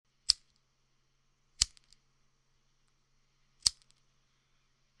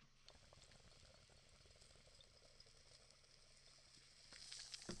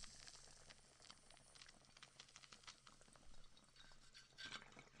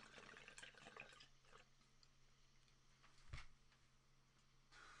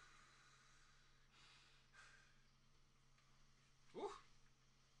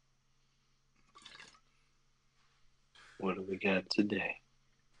What do we got today?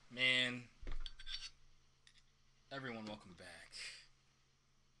 Man, everyone, welcome back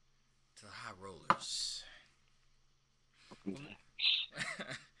to the High Rollers.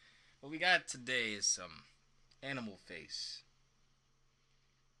 What we got today is some Animal Face.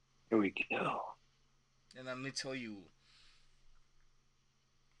 Here we go. And let me tell you,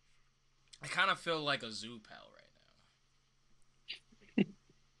 I kind of feel like a zoo pal right now.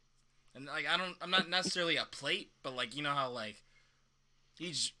 And I'm not necessarily a plate, but you know how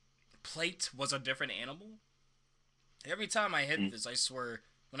each plate was a different animal? Every time I hit this, I swear,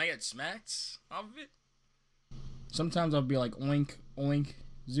 when I get smacked off of it, sometimes I'll be like, oink, oink,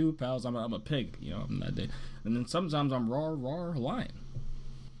 zoo pals, I'm a pig, I'm that day. And then sometimes I'm raw, lion.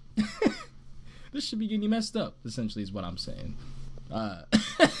 This should be getting you messed up, essentially, is what I'm saying.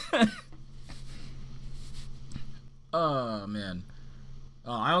 Oh, man.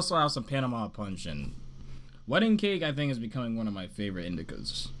 I also have some Panama Punch, and Wedding Cake, I think, is becoming one of my favorite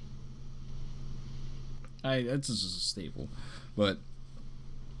indicas. It's just a staple. But,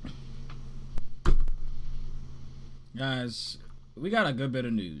 guys, we got a good bit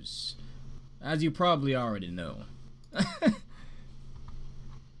of news. As you probably already know.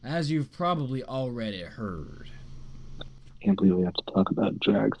 As you've probably already heard. Can't believe we have to talk about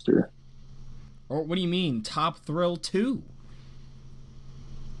Dragster. Or what do you mean? Top Thrill 2?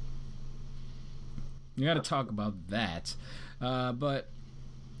 You gotta talk about that. But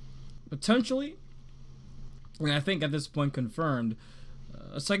potentially, and I think at this point confirmed,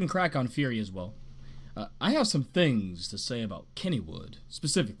 a second crack on Fury as well. I have some things to say about Kennywood,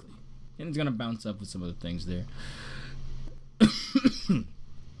 specifically. And it's gonna bounce up with some other things there.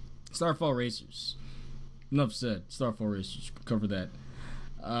 Starfall Racers. Enough said. Starfall Racers. Cover that.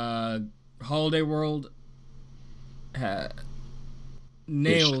 Holiday World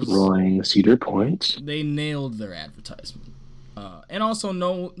nails. Destroying Cedar Point. They nailed their advertisement. And also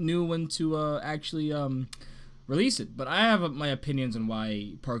knew when to actually release it. But I have my opinions on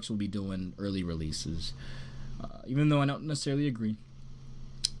why parks will be doing early releases. Even though I don't necessarily agree.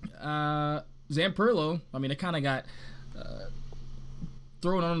 Zamperlo, I mean, it kind of got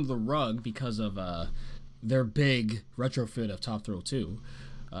thrown under the rug because of their big retrofit of Top Thrill 2.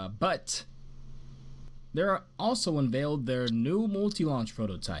 But they're also unveiled their new multi-launch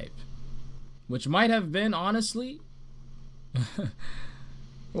prototype, which might have been, honestly,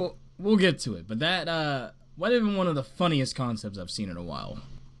 well, we'll get to it, but that might have been one of the funniest concepts I've seen in a while.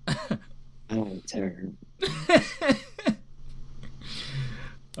 Armchair.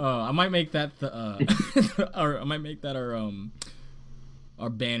 I might make that or I might make that our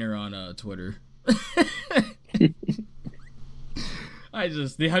banner on Twitter.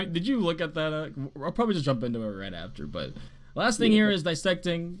 Did you look at that? I'll probably just jump into it right after. But last thing here is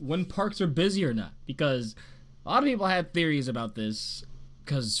dissecting when parks are busy or not, because a lot of people had theories about this.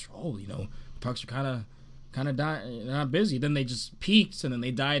 Because parks are kind of not busy. Then they just peaked and then they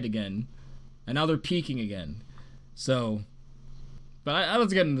died again, and now they're peaking again. So, but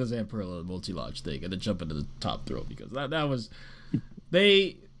let's get into the Zamperla multi-launch thing and then jump into the Top Thrill, because that was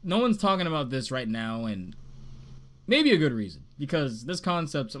no one's talking about this right now, and maybe a good reason, because this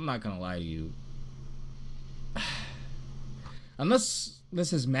concept, I'm not gonna lie to you, unless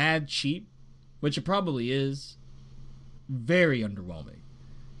this is mad cheap, which it probably is, very underwhelming.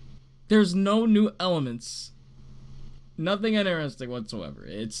 There's no new elements, nothing interesting whatsoever.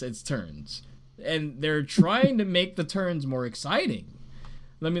 It's turns, and they're trying to make the turns more exciting.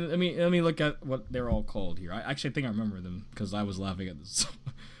 Let me look at what they're all called here. I actually think I remember them because I was laughing at this.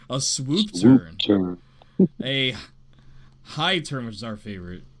 A swoop turn. A high turn, which is our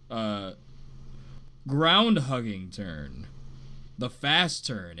favorite. Ground hugging turn. The fast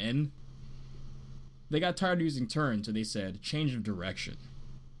turn. And they got tired of using turn, so they said change of direction.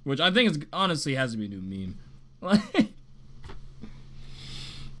 Which I think is honestly has to be a new meme.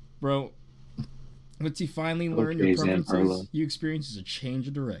 Bro, once you finally learn your preferences, you experience a change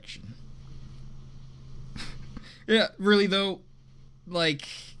of direction. Yeah, really though,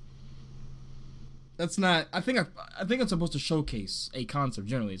 that's not. I think it's supposed to showcase a concept.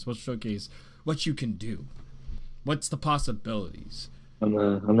 Generally, it's supposed to showcase what you can do, what's the possibilities.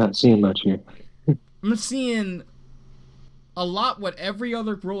 I'm not seeing much here. I'm seeing a lot what every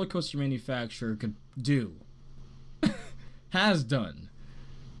other roller coaster manufacturer could do, has done.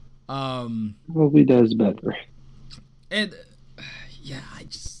 Probably does better. And yeah,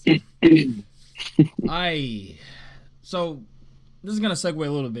 so this is gonna segue a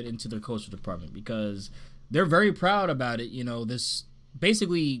little bit into their coaster department, because they're very proud about it. This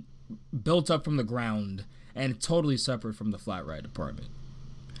basically built up from the ground and totally separate from the flat ride department.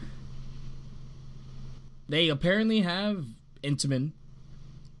 They apparently have Intamin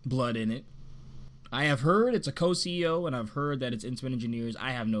blood in it. I have heard it's a co-CEO, and I've heard that it's Intamin engineers.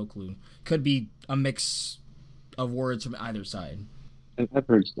 I have no clue. Could be a mix of words from either side. I've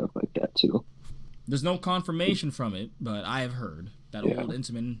heard stuff like that too. There's no confirmation from it, but I have heard that old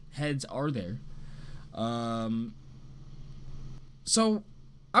Intamin heads are there. So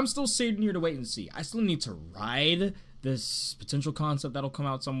I'm still sitting here to wait and see. I still need to ride this potential concept that'll come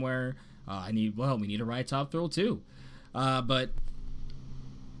out somewhere. We need to ride Top Thrill too. But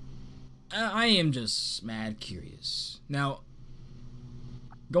I am just mad curious. Now,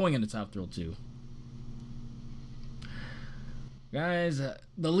 going into Top Thrill 2. Guys,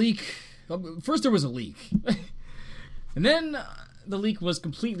 the leak... First there was a leak. And then the leak was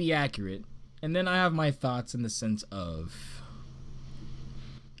completely accurate. And then I have my thoughts in the sense of...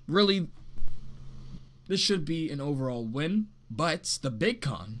 Really, this should be an overall win. But the big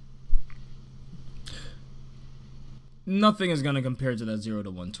con... Nothing is going to compare to that 0 to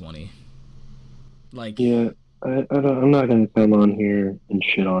 120. Like... Yeah, I'm not going to come on here and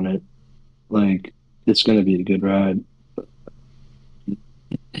shit on it. Like, it's going to be a good ride.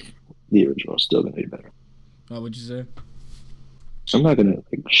 The original is still going to be better. What would you say? I'm not going to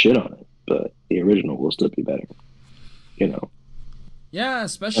shit on it, but the original will still be better. You know? Yeah,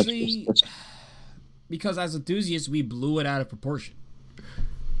 especially because as enthusiasts, we blew it out of proportion.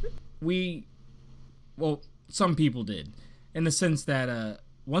 Well, some people did. In the sense that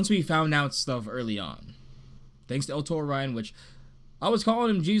once we found out stuff early on, thanks to El Toro Ryan, which I was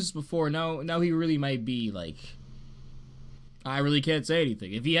calling him Jesus before, now he really might be like... I really can't say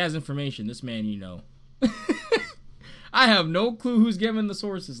anything. If he has information, this man, you know. I have no clue who's giving the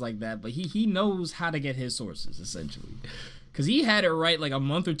sources like that, but he knows how to get his sources, essentially. Because he had it right like a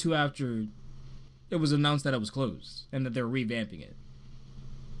month or two after it was announced that it was closed and that they were revamping it.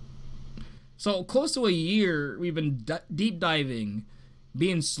 So close to a year, we've been deep diving,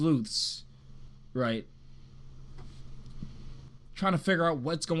 being sleuths, right? Trying to figure out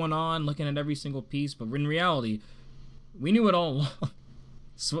what's going on, looking at every single piece, but in reality... We knew it all along.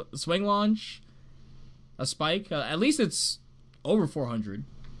 Swing launch, a spike. At least it's over 400.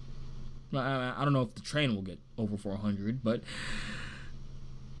 I don't know if the train will get over 400, but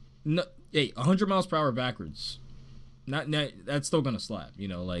no, hey, 100 miles per hour backwards. Not that's still gonna slap. You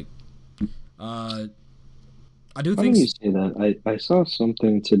know, like I do think. You say that? I saw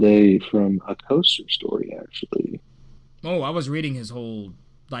something today from a coaster story actually. Oh, I was reading his whole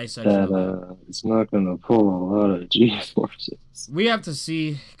dissection that it's not going to pull a lot of G-forces. We have to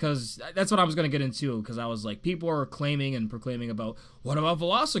see, because that's what I was going to get into, because I was like, people are claiming and proclaiming about, what about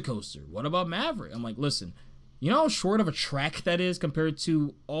Velocicoaster? What about Maverick? I'm like, listen, you know how short of a track that is compared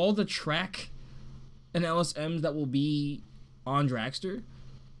to all the track and LSMs that will be on Dragster?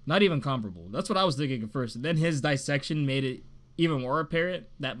 Not even comparable. That's what I was thinking at first. And then his dissection made it even more apparent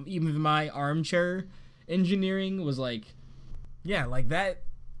that even my armchair engineering was like, yeah, like that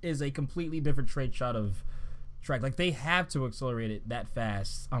is a completely different trade shot of track. Like, they have to accelerate it that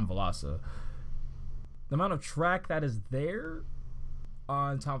fast on Veloci. The amount of track that is there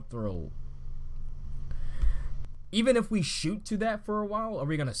on Top Thrill, even if we shoot to that for a while, are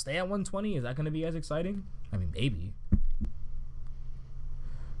we going to stay at 120? Is that going to be as exciting? I mean, maybe.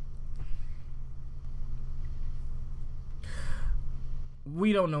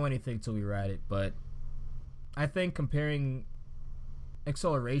 We don't know anything till we ride it, but I think comparing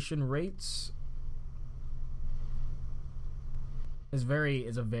acceleration rates is a very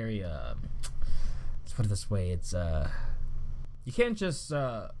let's put it this way, it's you can't just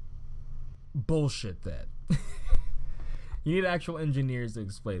bullshit that. You need actual engineers to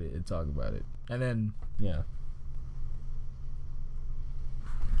explain it and talk about it. And then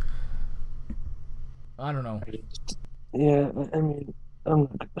I don't know. Yeah, I mean, I'm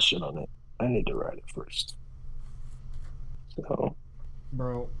not gonna shit on it. I need to ride it first. So,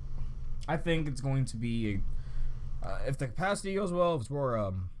 bro, I think it's going to be if the capacity goes well, if it's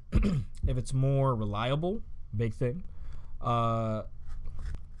more if it's more reliable, big thing.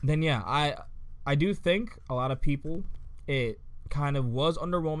 Then yeah, I do think a lot of people, it kind of was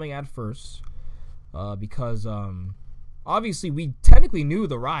underwhelming at first, because obviously we technically knew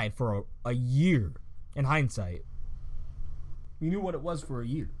the ride for a year. In hindsight, we knew what it was for a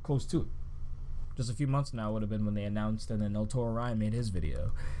year, close to it. Just a few months now would have been when they announced, and then El Toro Ryan made his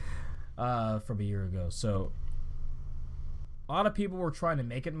video from a year ago. So a lot of people were trying to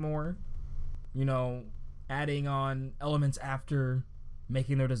make it more, you know, adding on elements after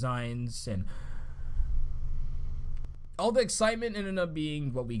making their designs, and all the excitement ended up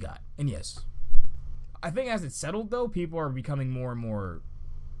being what we got. And yes, I think as it settled though, people are becoming more and more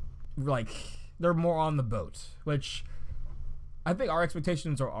like, they're more on the boat, which I think our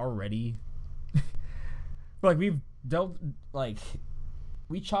expectations are already like we've dealt like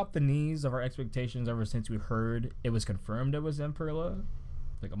we chopped the knees of our expectations ever since we heard it was confirmed it was Imperla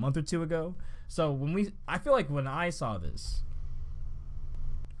like a month or two ago. So I feel like when I saw this,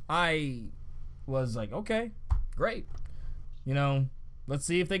 I was like, okay, great. Let's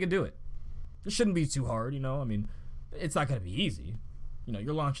see if they can do it. It shouldn't be too hard, I mean, it's not going to be easy.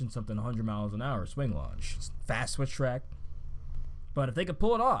 You're launching something 100 miles an hour, swing launch, fast switch track. But if they could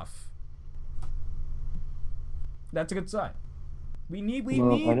pull it off, that's a good sign. We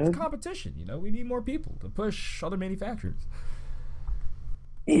need competition, We need more people to push other manufacturers.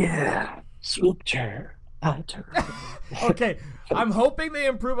 Yeah. Swoop turn. High turn. Okay, I'm hoping they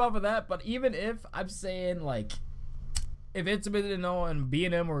improve off of that, but even if I'm saying, like, if it's a bit and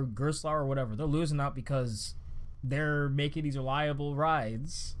B&M or Gerstlauer or whatever, they're losing out because they're making these reliable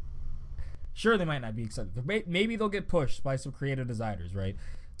rides. Sure, they might not be excited. Maybe they'll get pushed by some creative designers, right?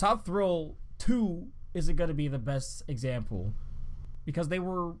 Top Thrill 2 isn't going to be the best example because they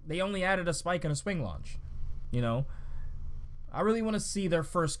only added a spike and a swing launch. I really want to see their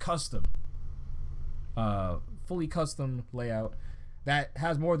first custom, fully custom layout that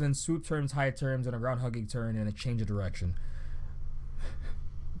has more than swoop turns, high turns, and a ground hugging turn and a change of direction.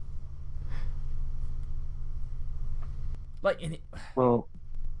 Well,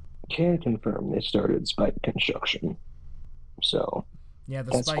 can confirm they started spike construction, so yeah,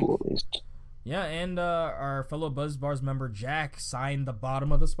 that's spike, cool at least. Yeah, and our fellow Buzz Bars member Jack signed the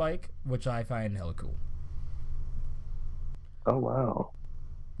bottom of the spike, which I find hella cool. Oh wow.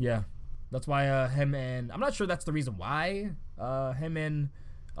 Yeah, that's why him and I'm not sure that's the reason why him and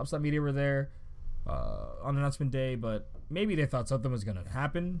Upside Media were there on announcement day, but maybe they thought something was gonna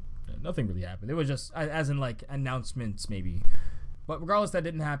happen. Nothing really happened. It was just as in like announcements maybe, but regardless, that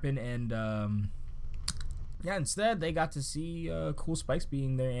didn't happen. And instead they got to see cool spikes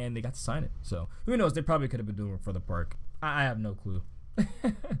being there, and they got to sign it. So who knows? They probably could have been doing it for the park. I have no clue.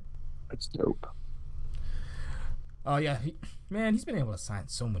 That's dope. Oh yeah, he's been able to sign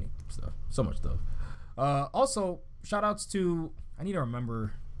so much stuff. Also, shout outs to, I need to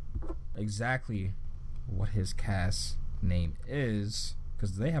remember exactly what his cast name is,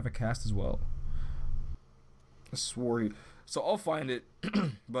 because they have a cast as well. I swore you. So I'll find it.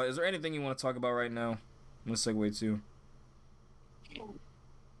 But is there anything you want to talk about right now? I'm going to segue to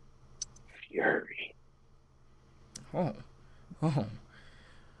Fury. Oh.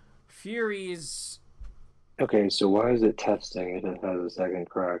 Fury's... Okay, so why is it testing if it has a second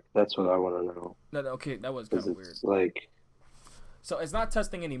crack? That's what I want to know. No, okay, that was kind of weird. Like... So it's not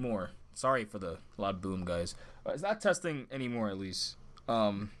testing anymore. Sorry for the loud boom, guys. It's not testing anymore, at least.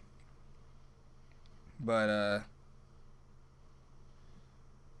 But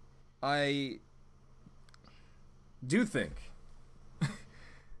I do think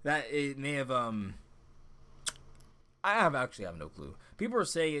that it may have I have no clue. People are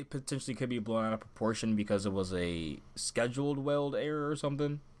saying it potentially could be blown out of proportion because it was a scheduled weld error or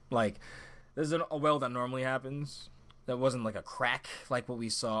something. Like, there's a weld that normally happens that wasn't like a crack like what we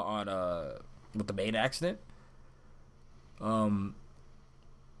saw on with the main accident. But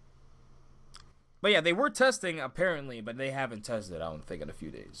yeah, they were testing apparently, but they haven't tested, I don't think, in a few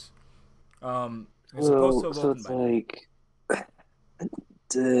days. It's supposed to have opened by like,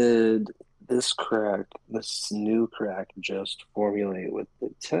 did this new crack just formulate with the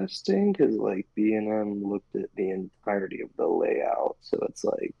testing? Because like B&M looked at the entirety of the layout, so it's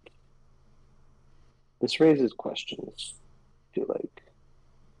like this raises questions. I feel like.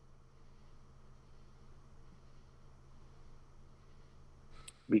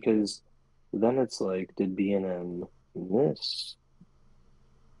 Because then it's like, did B&M miss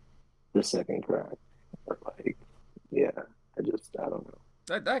the second crack? Or like, yeah, I don't know.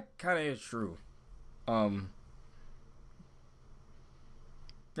 That kind of is true.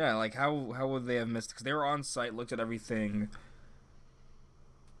 Yeah, like how would they have missed? Because they were on site, looked at everything.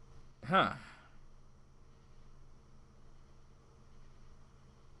 Huh.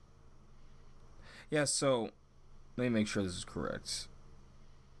 Yeah, so let me make sure this is correct.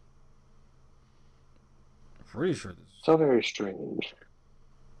 I'm pretty sure this. So very strange.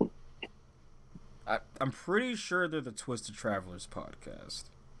 I'm pretty sure they're the Twisted Travelers podcast.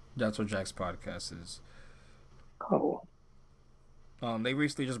 That's what Jack's podcast is. Oh. They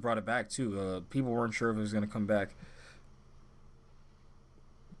recently just brought it back too. People weren't sure if it was going to come back.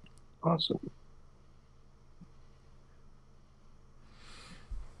 Awesome.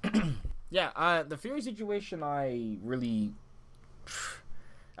 Yeah, the Fury situation, it really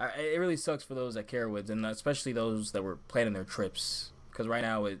sucks for those at Carowinds, and especially those that were planning their trips, because right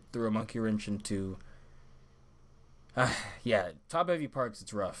now it threw a monkey wrench into. Yeah, top heavy parks.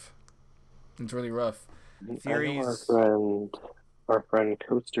 It's rough. It's really rough. I know Fury's. our friend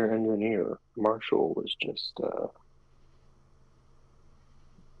coaster engineer Marshall was just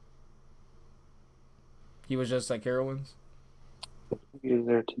He was just like heroines. he was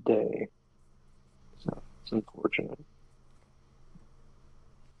there today, so it's unfortunate.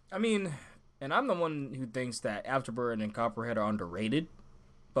 I mean, and I'm the one who thinks that Afterburn and Copperhead are underrated,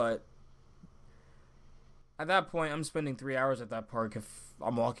 but at that point, I'm spending 3 hours at that park if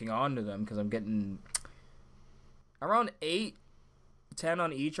I'm walking onto them because I'm getting around 8, 10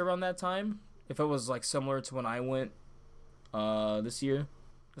 on each around that time. If it was like similar to when I went this year,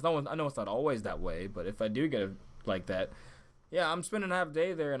 I know it's not always that way, but if I do get it like that, yeah, I'm spending a half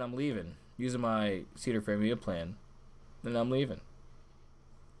day there and I'm leaving using my Cedar Fair meal plan, and I'm leaving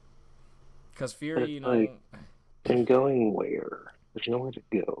because But Fury, it's like, and going where? There's nowhere to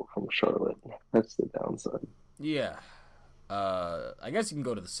go from Charlotte. That's the downside. yeah. I guess you can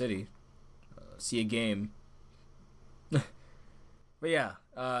go to the city, see a game. But yeah,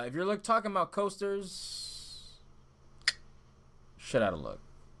 if you're talking about coasters, shit out of luck.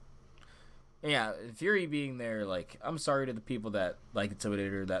 And yeah, Fury being there, like, I'm sorry to the people that like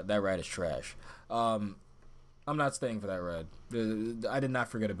Intimidator. That ride is trash. I'm not staying for that ride. I did not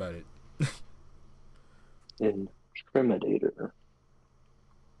forget about it. Intimidator.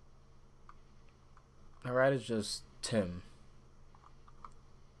 That ride is just Tim.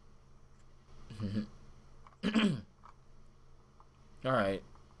 All right,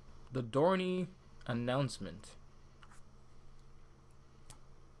 the Dorney announcement.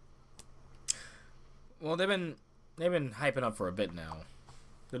 Well, they've been hyping up for a bit now.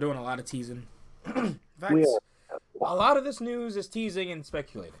 They're doing a lot of teasing. In We fact, are. a lot of this news is teasing and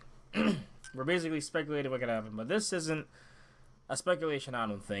speculating. We're basically speculating what could happen, but this isn't a speculation. I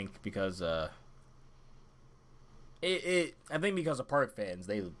don't think because I think because of park fans,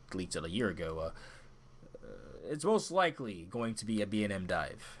 they leaked it a year ago. It's most likely going to be a B&M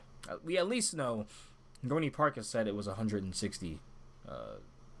dive. We at least know Dorney Park has said it was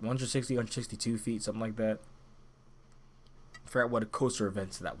 162 feet, something like that. I forgot what a coaster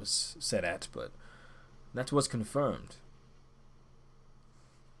event that was set at, but that's what's confirmed.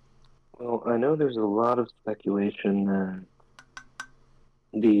 Well, I know there's a lot of speculation that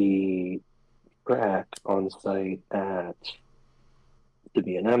the track on site at the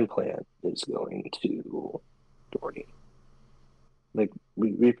B&M plant is going to Dorney. Like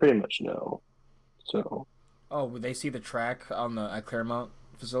we pretty much know. So Oh, would they see the track on the at Claremont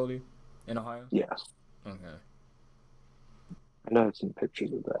facility in Ohio? yes, Okay. I know I've seen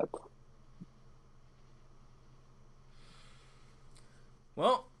pictures of that.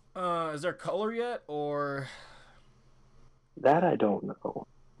 Well, is there color yet, or That I don't know.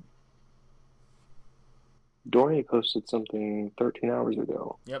 Dorney posted something 13 hours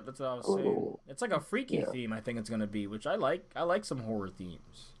ago. yep, that's what I was A saying. little, It's like a freaky yeah. theme. I think it's gonna be, which I like. I like some horror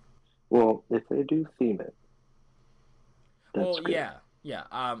themes. Well, if they do theme it, that's Well, great.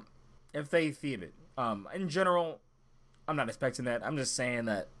 yeah. If they theme it, in general, I'm not expecting that. I'm just saying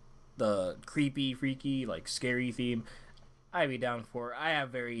that the creepy, freaky, like scary theme, I'd be down for. I have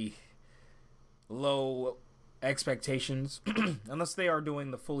very low expectations, unless they are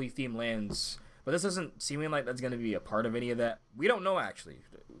doing the fully themed lands. But this isn't seeming like that's going to be a part of any of that. We don't know actually.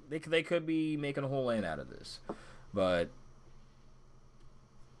 They could be making a whole land out of this, but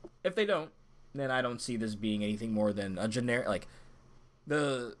if they don't, then I don't see this being anything more than a generic like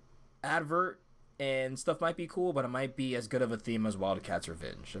the advert and stuff might be cool, but it might be as good of a theme as Wildcats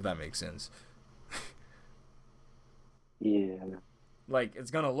Revenge, if that makes sense. Yeah. Like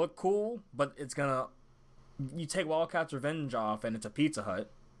it's gonna look cool, but it's gonna you take Wildcats Revenge off and it's a Pizza Hut.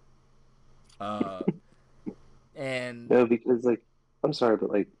 Uh, and No, because like I'm sorry, but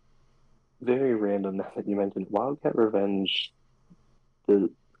like very random now that you mentioned Wildcat Revenge, the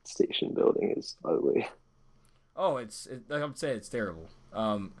station building is ugly. oh, like I'm saying, it's terrible.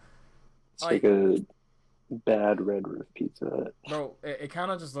 It's like Like a bad Red Roof Pizza Hut. bro, it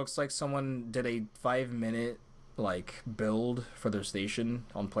kind of just looks like someone did a 5 minute like build for their station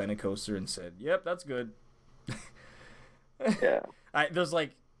on Planet Coaster and said, "Yep, that's good." Yeah. There's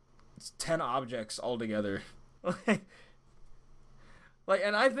like 10 objects altogether. like,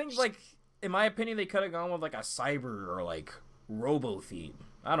 and I think like in my opinion, they could have gone with like a cyber or like Robo theme.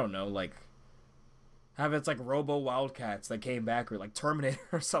 I don't know, like have it's like Robo Wildcats that came back or like Terminator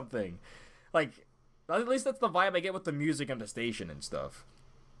or something. Like at least that's the vibe I get with the music and the station and stuff.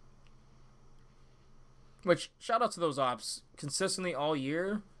 Which shout out to those ops consistently all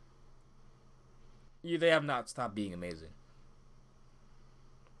year. They have not stopped being amazing.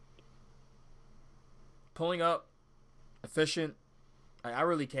 Pulling up, efficient. I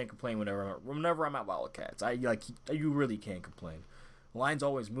really can't complain whenever I'm at Wildcats. You really can't complain. Line's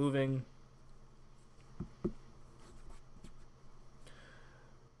always moving.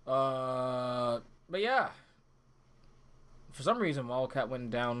 But yeah, for some reason Wildcat went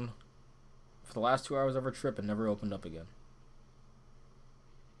down for the last 2 hours of our trip and never opened up again.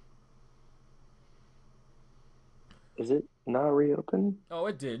 Is it not reopened? Oh,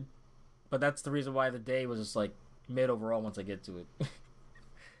 it did, but that's the reason why the day was just like mid overall. Once I get to it,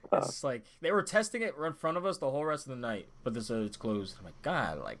 it's like they were testing it in front of us the whole rest of the night, but this it's closed. I'm like,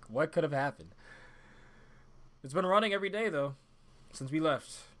 God, like what could have happened? It's been running every day though since we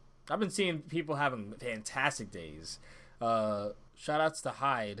left. I've been seeing people having fantastic days. Shout outs to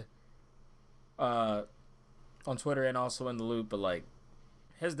Hyde on Twitter and also in the loop, but like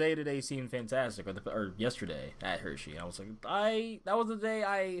his day today seemed fantastic, or yesterday at Hershey. I was like, that was the day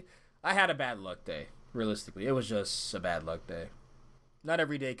I had a bad luck day. Realistically, it was just a bad luck day. Not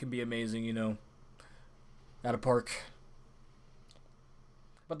every day can be amazing, you know. At a park,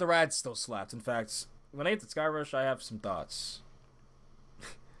 but the ride still slapped. In fact, when I ate the Sky Rush, I have some thoughts.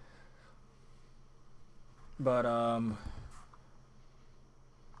 But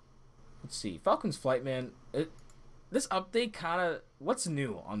let's see. Falcon's Flight, man. This update kind of, what's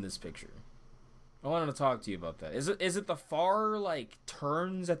new on this picture? I wanted to talk to you about that. Is it the far like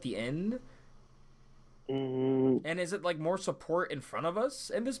turns at the end? And is it like more support in front of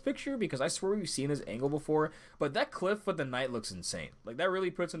us in this picture? Because I swear we've seen this angle before. But that cliff with the night looks insane. Like that really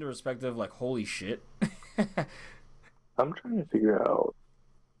puts into perspective. Like holy shit. I'm trying to figure out,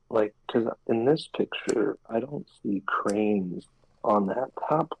 like, because in this picture I don't see cranes on that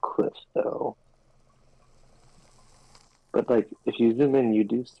top cliff though. But like, if you zoom in, you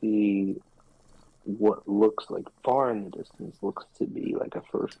do see what looks like far in the distance looks to be like a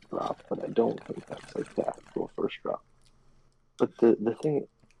first drop, but I don't think that's like the actual first drop. But the thing,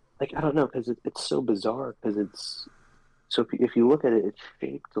 like, I don't know, because it's so bizarre, because it's, so if you look at it, it's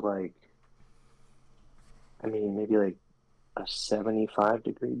shaped like, I mean, maybe like a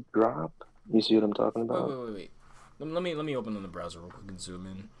 75-degree drop. You see what I'm talking about? Wait. Let me open in the browser real quick and zoom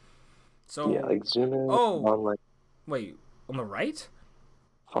in. So yeah, like zoom in on like, wait, on the right?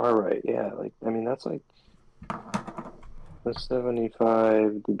 Far right, yeah. Like, I mean, that's like a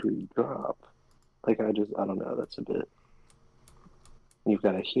 75-degree drop. Like, I don't know, that's a bit. You've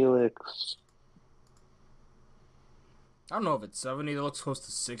got a helix. I don't know if it's 70. That looks close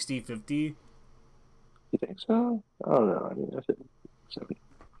to 60, 50. You think so? I don't know. I mean, if it's 70.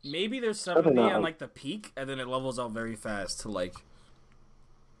 Maybe there's 70 on like the peak, and then it levels out very fast to like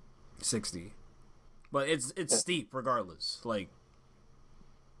 60. But it's steep regardless. Like,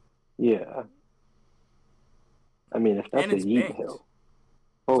 yeah. I mean, if that's a yeet hill,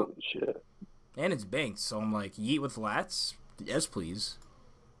 holy shit. And it's banked, so I'm like, yeet with lats? Yes, please.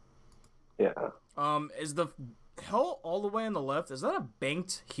 Yeah. Is the hill all the way on the left, is that a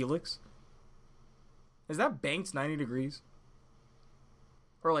banked helix? Is that banked 90 degrees?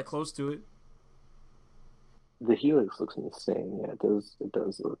 Or like close to it? The helix looks insane. Yeah, it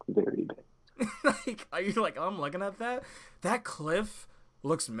does look very big. Like, are you like, I'm looking at that? That cliff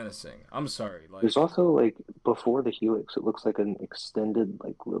looks menacing. I'm sorry. Like, there's also like before the helix, it looks like an extended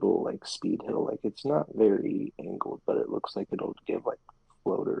like little like speed hill. Like it's not very angled, but it looks like it'll give like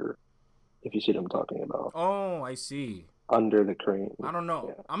floater. If you see what I'm talking about. Oh, I see. Under the crane. I don't know.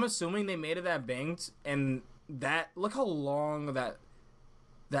 Yeah. I'm assuming they made it that banked, and that look how long that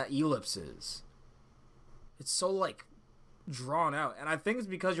ellipse is. It's so like drawn out, and I think it's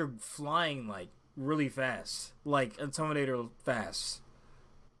because you're flying like really fast, like Intimidator fast.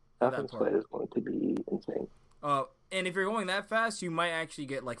 That flight is going to be insane. And if you're going that fast, you might actually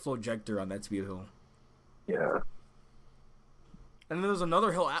get like Flowjector on that speed hill. Yeah. And then there's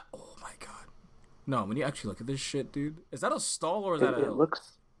another hill. Oh my god! No, when you actually look at this shit, dude, is that a stall or is that a hill?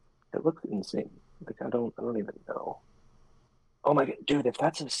 It looks insane. Like I don't even know. Oh my god, dude! If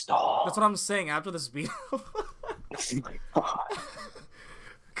that's a stall, that's what I'm saying. After the speed, oh my god.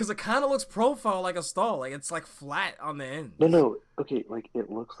 Because it kind of looks profile like a stall. Like it's like flat on the end. No. Okay, like it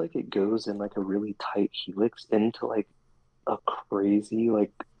looks like it goes in like a really tight helix into like a crazy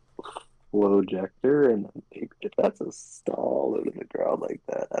like Flowjector, and then if that's a stall over the ground like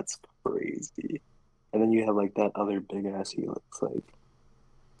that, that's crazy. And then you have like that other big ass helix, like.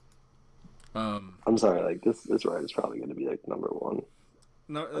 I'm sorry, like this ride is probably going to be like number one.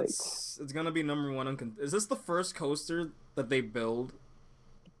 No, it's gonna be number one. Is this the first coaster that they build?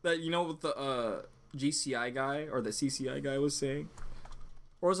 That you know what the GCI guy or the CCI guy was saying,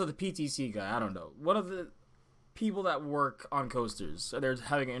 or was it the PTC guy? I don't know. One of the people that work on coasters, they're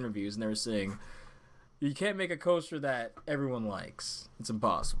having interviews and they were saying You can't make a coaster that everyone likes. It's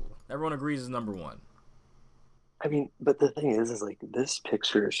impossible. Everyone agrees is number one. I mean, but the thing is like this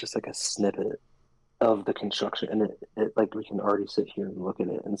picture is just like a snippet of the construction, and it like we can already sit here and look at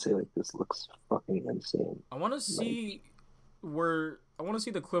it and say like this looks fucking insane. I want to Like, see I want to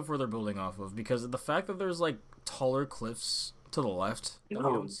see the cliff where they're building off of because the fact that there's like taller cliffs to the left you that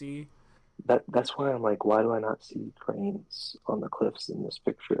we don't know, see. that's why I'm like, why do I not see cranes on the cliffs in this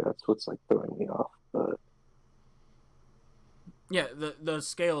picture? That's what's like throwing me off. But Yeah, the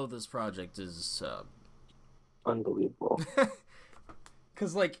scale of this project is unbelievable.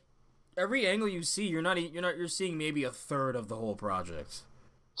 because like every angle you see, you're seeing maybe a third of the whole project.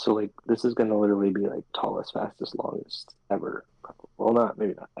 So like this is gonna literally be like tallest, fastest, longest ever. Well, not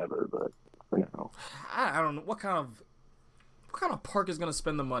maybe not ever, but for now. I don't know what kind of park is gonna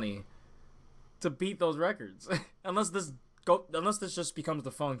spend the money to beat those records, unless this just becomes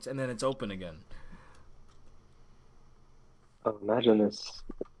defunct and then it's open again. Imagine this.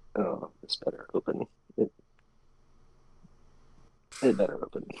 Oh, this better open. It, it better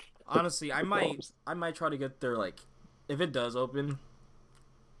open. Honestly, The problems. I might try to get there like if it does open.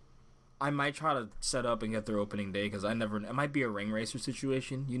 I might try to set up and get their opening day because I never. It might be a ring racer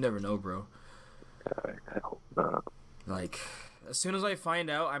situation. You never know, bro. I hope not. Like as soon as I find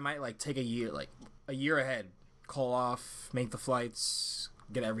out, I might like take a year ahead, call off, make the flights,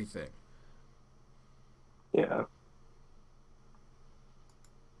 get everything. Yeah.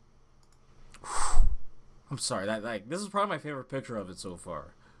 I'm sorry that like this is probably my favorite picture of it so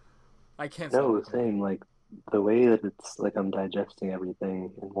far. I can't stop No, the looking at it. same. Like the way that it's like I'm digesting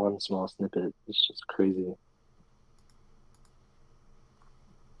everything in one small snippet is just crazy.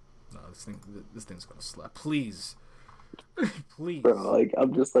 No, this thing's gonna slap. Please, Bro, please. like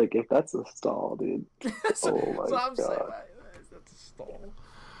I'm just like if that's a stall, dude. so, Oh my so I'm saying God. that's a stall.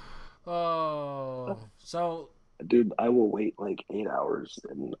 Oh, so Dude, I will wait like 8 hours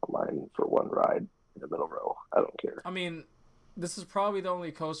in a line for one ride in the middle row. I don't care. I mean, this is probably the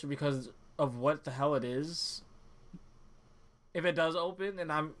only coaster because of what the hell it is. If it does open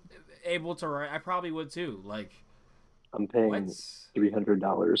and I'm able to ride, I probably would too. Like, I'm what? paying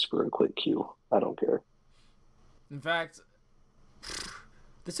 $300 for a quick queue. I don't care. In fact,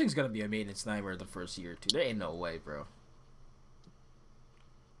 this thing's gonna be a maintenance nightmare the first year or two. There ain't no way, bro.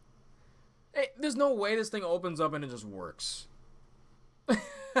 Hey, there's no way this thing opens up and it just works.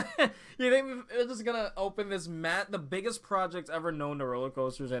 You think it's just gonna open this the biggest project ever known to roller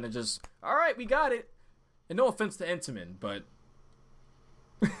coasters, and it just, all right, we got it. And no offense to Intamin, but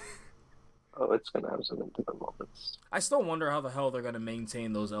Oh, it's gonna have some intimate moments. I still wonder how the hell they're gonna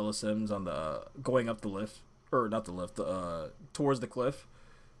maintain those LSMs on the going up the lift or not the lift, towards the cliff.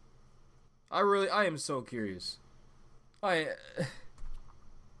 I am so curious. I.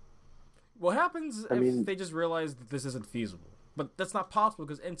 What happens I if mean, they just realize that this isn't feasible? But that's not possible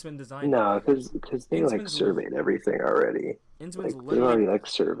because Intamin designed it. no, because they like Intamin's surveyed everything already. Intamin's Like they've literally already like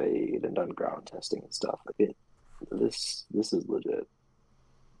surveyed and done ground testing and stuff. Like this is legit.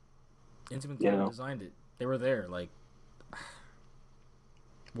 Intamin You clearly know? designed it. They were there, like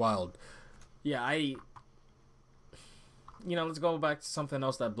wild. Yeah, let's go back to something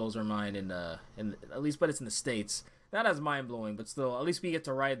else that blows our mind in at least but it's in the States. Not as mind blowing, but still, at least we get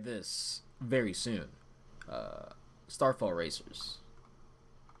to ride this very soon. Starfall Racers.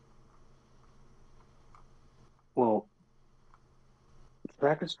 Well, the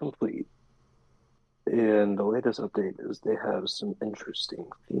track is complete, and the latest update is they have some interesting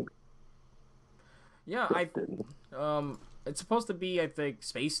theming Yeah, built in. it's supposed to be, I think,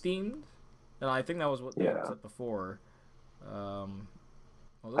 space themed, and I think that was what they had Yeah, said before. Um,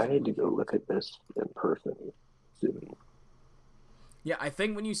 well, this I one need to right go here. look at this in person soon. Yeah, I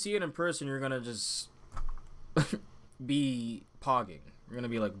think when you see it in person, you're gonna just be pogging. You're gonna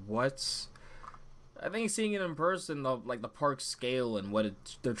be like, "What?" I think seeing it in person, the park scale and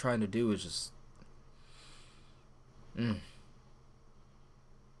what they're trying to do is just. Mm.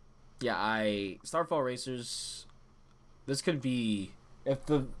 Yeah, Starfall Racers. This could be if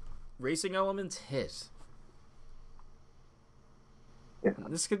the racing elements hit. Yeah,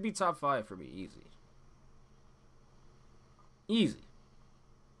 This could be top 5 for me, easy. Easy.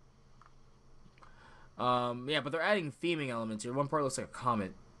 Yeah, but they're adding theming elements here. One part looks like a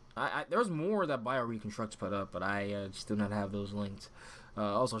comet. There's more that Bio Reconstruct put up, but I just do not have those linked.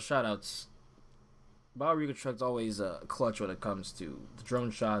 Also, shoutouts. Bio Reconstruct's always clutch when it comes to the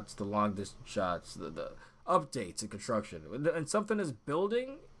drone shots, the long distance shots, the updates and construction. And something is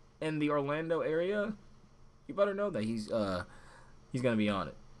building in the Orlando area, you better know that he's gonna be on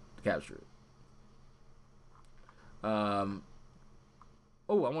it to capture it.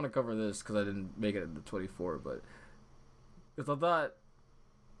 Oh, I want to cover this because I didn't make it into 24, but because I thought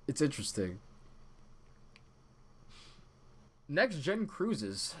it's interesting. Next gen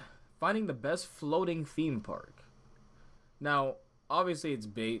cruises finding the best floating theme park. Now, obviously, it's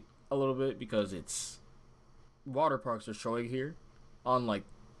bait a little bit because it's water parks are showing here on like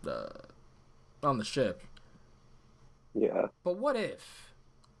the on the ship. Yeah. But what if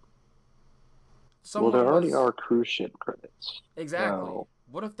Well, there someone already was are cruise ship credits. exactly? Now,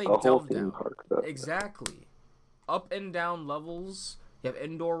 What if they a whole delve theme down? park, though. Exactly. Up and down levels. You have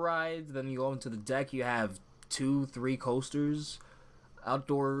indoor rides, then you go into the deck, you have 2, 3 coasters.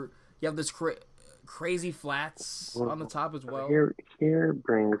 Outdoor, you have this crazy flats on the Well, top as well. here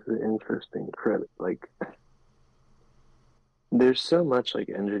brings the interesting credit. Like, there's so much like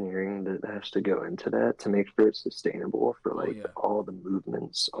engineering that has to go into that to make sure it's sustainable for Oh like yeah. all the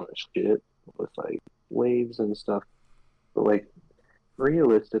movements on a ship with like waves and stuff. But like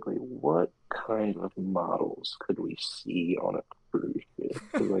realistically, what kind of models could we see on a cruise ship?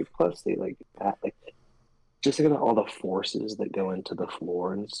 Because like plus they like that like just think about all the forces that go into the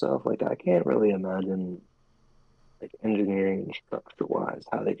floor and stuff. Like I can't really imagine like engineering and structure wise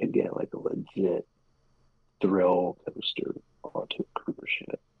how they could get like a legit thrill coaster onto a cruise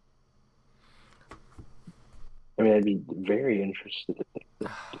ship. I mean, I'd be very interested if they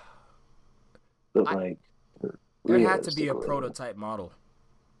did, but I like It had to be a realistically, prototype model.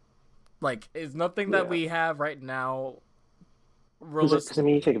 Like, it's nothing that yeah. we have right now. Because I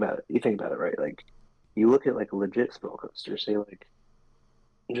mean, Realistically, you think about it, right? Like you look at like a legit thrill coaster, say like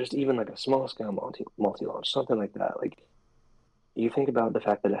just even like a small scale multi launch, something like that. Like you think about the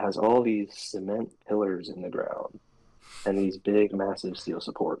fact that it has all these cement pillars in the ground and these big massive steel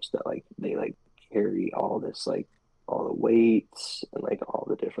supports that like they like carry all this like all the weights and like all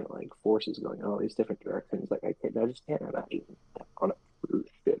the different like forces going in all these different directions. Like I just can't imagine that on a cruise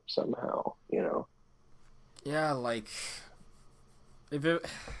ship somehow, you know. yeah, like if it.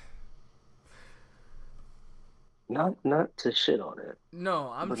 Not to shit on it, No,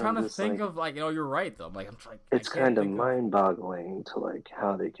 I'm but trying I'm to just think like of like you're right though. Like I'm trying. I it's can't kind of think of. mind-boggling to like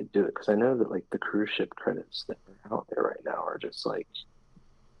how they could do it because I know that like the cruise ship credits that are out there right now are just like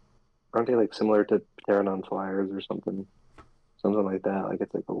aren't they like similar to Pterodon Flyers or something? Something like that. Like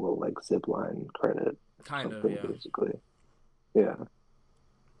it's like a little like zip line credit or Kind of, something yeah. basically. Yeah.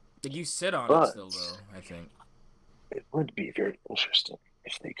 Like you sit on it But still though. I think. it would be very interesting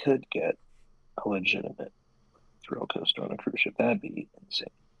if they could get a legitimate thrill coaster on a cruise ship. That'd be insane.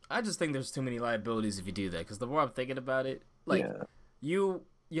 I just think there's too many liabilities if you do that. Because the more I'm thinking about it, like Yeah. you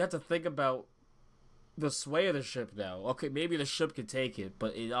have to think about the sway of the ship now. Okay, maybe the ship could take it,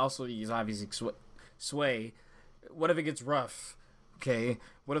 but it also is obviously sway. What if it gets rough? Okay.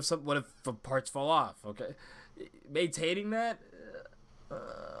 What if the parts fall off? Okay. Maintaining that.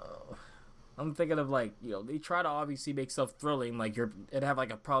 Uh, I'm thinking of like they try to obviously make stuff thrilling. Like it'd have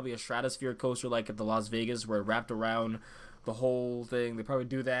like probably a stratosphere coaster like at the Las Vegas where it wrapped around the whole thing. They probably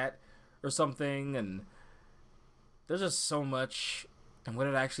do that or something. And there's just so much. And would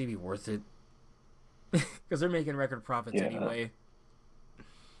it actually be worth it? Because they're making record profits Yeah. anyway.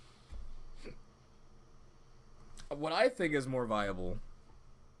 What I think is more viable,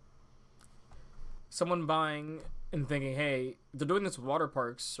 someone buying and thinking, hey, they're doing this with water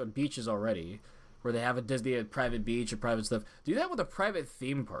parks or beaches already, where they have a Disney a private beach or private stuff. Do that with a private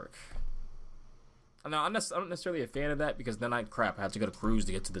theme park. Now, I'm not necessarily a fan of that because then I have to go to cruise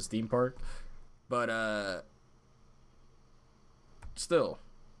to get to this theme park. But still,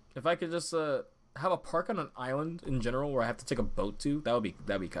 if I could just have a park on an island in general where I have to take a boat to, that'd be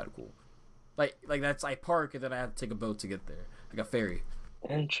kind of cool. Like that's I park and then I have to take a boat to get there, like a ferry.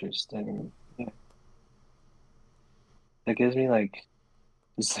 Interesting. Yeah. That gives me like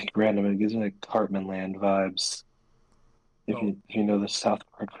it's like random. It gives me like Cartman Land vibes. Oh, If you know the South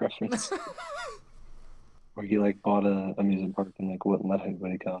Park reference, where he like bought a amusement park and like wouldn't let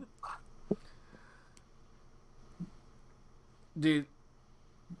anybody come. dude.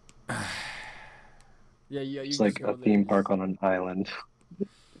 Yeah, yeah, you It's can just like a go there, theme park on an island.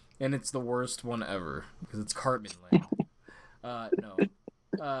 and it's the worst one ever because it's Cartman Land. No.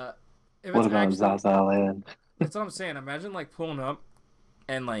 Uh, if What it's about actually, Zaza Land? that's what I'm saying. Imagine like pulling up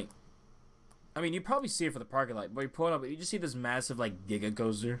and like, I mean, you probably see it for the parking lot, but you're pulling up, you just see this massive like giga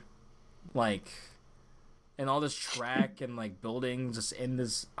coaster, like, and all this track and like buildings just in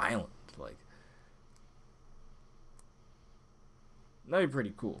this island, like, that'd be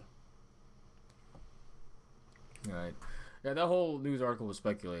pretty cool. All right. Yeah, that whole news article was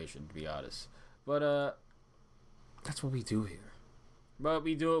speculation, to be honest. But that's what we do here. But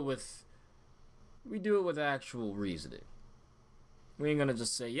we do it with actual reasoning. We ain't gonna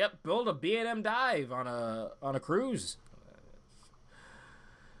just say, "Yep, build a B&M dive on a cruise."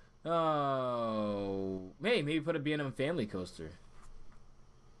 Oh, hey, maybe put a B&M family coaster.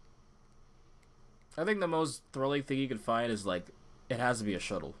 I think the most thrilling thing you can find is like it has to be a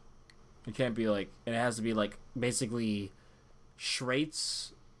shuttle. It can't be like it has to be like basically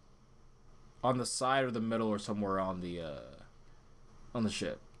Schrates on the side or the middle or somewhere on the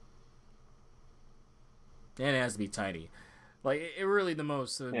ship. And it has to be tiny. Like it really the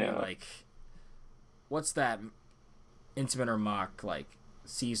most would be Yeah. like what's that intimate or mock like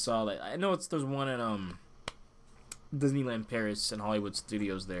seesaw? Like, I know there's one in Disneyland Paris and Hollywood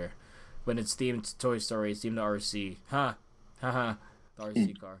Studios there, but it's themed to Toy Story. It's themed to RC. Ha, ha ha. The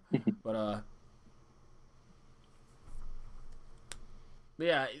RC car, but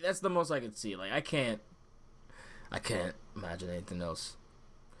yeah, that's the most I could see. Like I can't imagine anything else.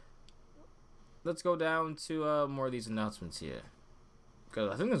 Let's go down to more of these announcements here,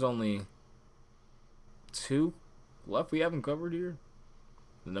 because I think there's only two left we haven't covered here.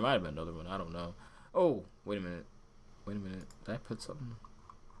 And there might have been another one. I don't know. Oh, wait a minute. Wait a minute. Did I put something?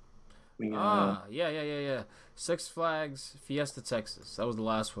 We Yeah. Six Flags Fiesta Texas. That was the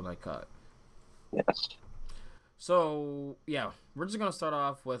last one I caught. yes. So yeah, we're just gonna start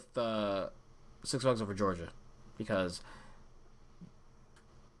off with Six Flags Over Georgia because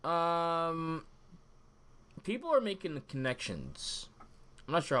people are making connections.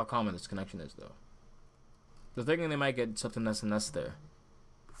 I'm not sure how common this connection is though. They're thinking they might get something S&S there.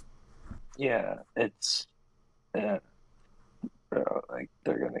 Yeah, it's uh, bro, like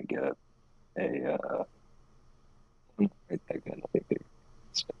they're gonna get a right they're gonna think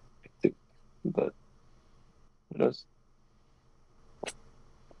they but who knows?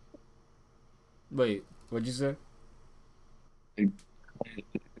 Wait, what'd you say? They're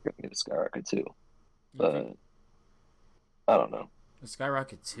gonna get a skyrocket too, You think but I don't know. the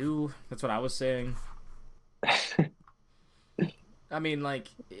Skyrocket 2? That's what I was saying. I mean, like,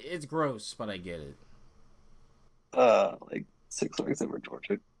 it's gross, but I get it. Like Six Flags Over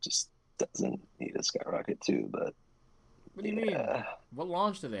Georgia just doesn't need a skyrocket too, but What do you mean? yeah. What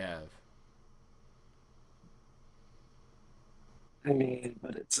launch do they have? I mean,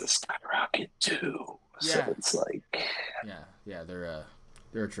 but it's a skyrocket too, so Yeah, it's like, yeah, they're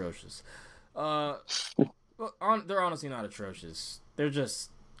atrocious. Uh, well, they're honestly not atrocious. They're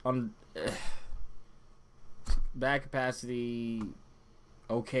just on bad capacity,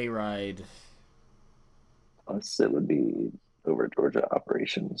 okay ride. plus it would be over Georgia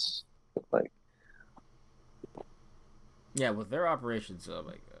operations, like Yeah, with their operations, oh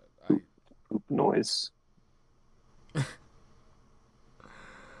my poop, poop noise.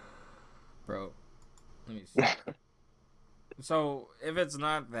 bro, let me see. So if it's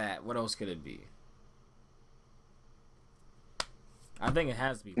not that, what else could it be? I think it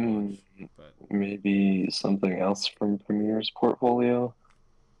has to be Hmm, launch, but maybe something else from Premier's portfolio.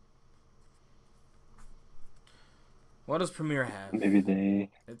 what does Premiere have? Maybe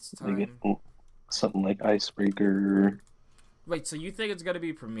It's they get time. something like Icebreaker. Wait, so you think it's gonna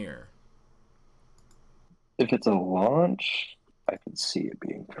be Premiere? If it's a launch, I could see it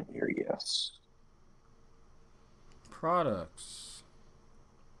being Premier, yes. Products.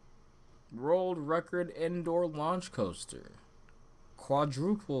 World record indoor launch coaster.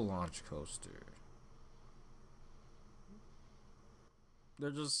 Quadruple launch coaster.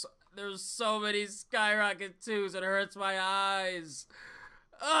 There's so many Skyrocket 2s it hurts my eyes.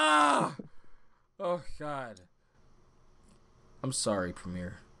 Ah! Oh god. I'm sorry,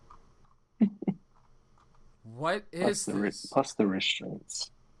 Premiere. What is this? Plus the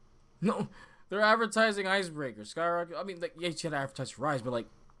restraints. No, they're advertising Icebreaker, Skyrocket. I mean, like, yeah, you should advertise Rise, but like,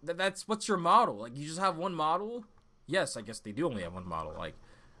 that's what's your model? Like, you just have one model? Yes, I guess they do only have one model. Like,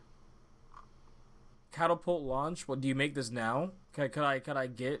 catapult launch. What do you make this now? Could I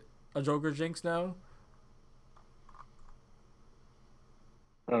get a Joker Jinx now?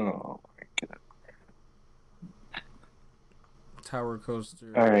 Oh my god. Tower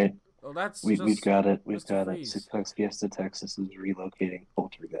coaster. All right. Oh, that's We've just got it. We've Mr. got it. Freeze. Six Flags Fiesta Texas is relocating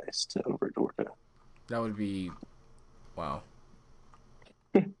Poltergeist to over Georgia. That would be wow.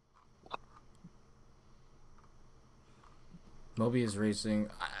 Mobius Racing.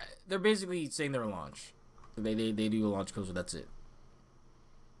 They're basically saying they're a launch. They do a launch coaster. That's it.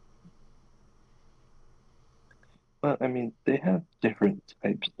 But I mean, they have different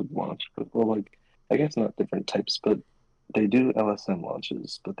types of launch. But well, like I guess not different types, but they do LSM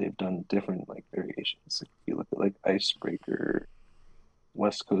launches. But they've done different like variations. If you look at like Icebreaker,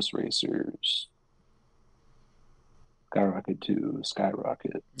 West Coast Racers, skyrocket to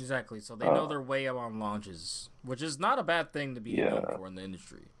skyrocket. Exactly. So they know Uh, their way up on launches, which is not a bad thing to be known yeah, for in the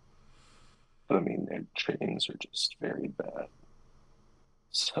industry. but I mean their trains are just very bad.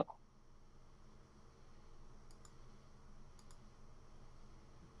 So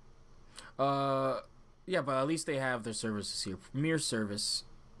Uh, yeah, but at least they have their services here: Premier Service,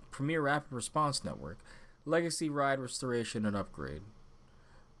 Premier Rapid Response Network, Legacy Ride Restoration and Upgrade.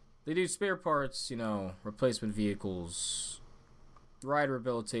 They do spare parts, replacement vehicles, ride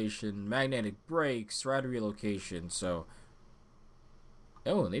rehabilitation, magnetic brakes, ride relocation. So,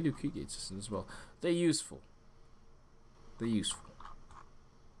 oh, and they do key gate systems as well. They're useful. They're useful.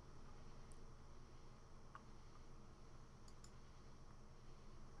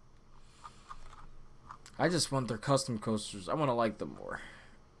 I just want their custom coasters. I want to like them more.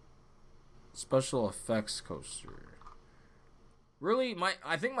 Special effects coaster. Really,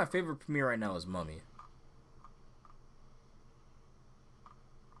 I think my favorite premiere right now is Mummy.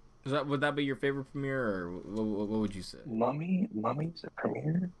 Would that be your favorite premiere, or what would you say? Mummy's a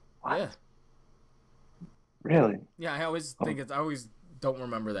premiere? What? Yeah, Really? yeah. Oh, I always don't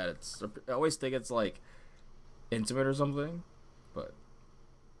remember that I always think it's like intimate or something, but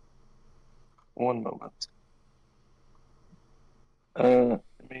one moment. I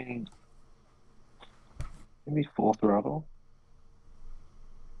mean, maybe Full Throttle.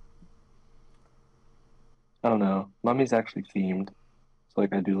 I don't know. Mummy's actually themed. It's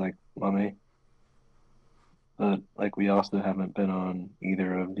like I do like Mummy, but like we also haven't been on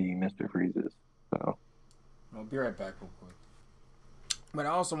either of the Mr. Freezes. So, I'll be right back real quick. But I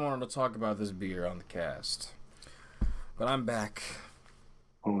also wanted to talk about this beer on the cast. But I'm back.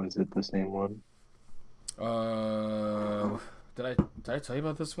 oh, is it the same one? Uh, did I tell you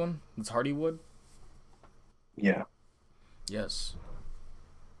about this one? It's Hardywood. Yeah. Yes,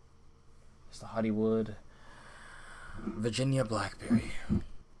 it's the Hardywood Virginia Blackberry.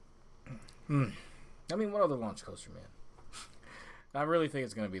 Hmm. I mean, what other launch coaster, man? I really think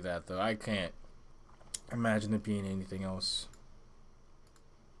it's gonna be that though. I can't imagine it being anything else.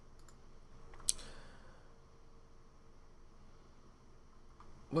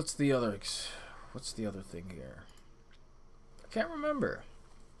 What's the other? What's the other thing here? I can't remember.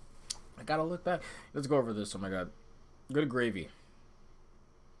 I gotta look back. Let's go over this. Oh my god. Good gravy.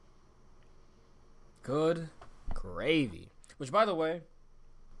 Good gravy. Which, by the way,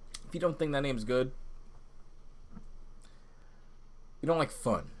 if you don't think that name's good, you don't like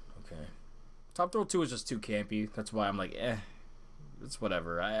fun. Okay. Top Thrill 2 is just too campy. That's why I'm like, it's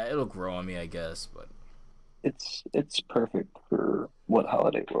whatever. It'll grow on me, I guess. But It's perfect for what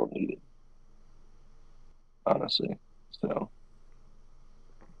Holiday World needed, honestly. So,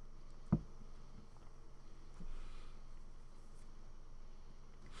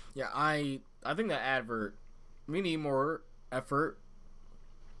 yeah, I think that advert, we need more effort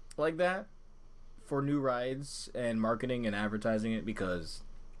like that for new rides and marketing and advertising it, because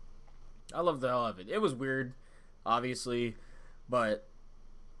I love the hell of it. It was weird, obviously, but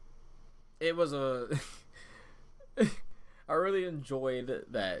it was a. I really enjoyed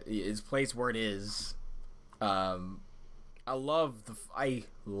that it's placed where it is. Um, I love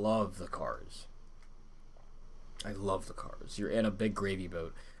the cars. I love the cars. You're in a big gravy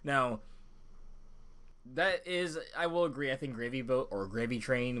boat. Now, that is, I will agree, I think Gravy Boat or Gravy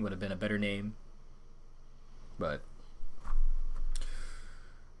Train would have been a better name. But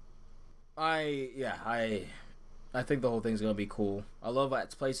I think the whole thing's gonna be cool. I love that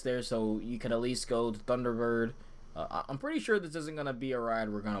it's placed there, so you can at least go to Thunderbird. I'm pretty sure this isn't gonna be a ride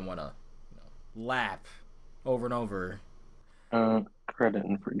we're gonna wanna lap over and over. credit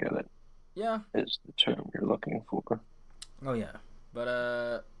and forget it Yeah. is the term you're looking for. Oh yeah.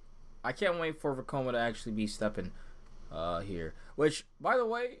 But I can't wait for Vekoma to actually be stepping here. Which, by the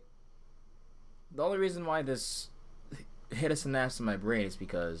way, the only reason why this hit a synapse in my brain is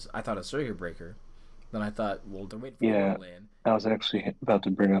because I thought of Circuit Breaker. Then I thought, well, they're waiting for Yeah, Wonderland. I was actually about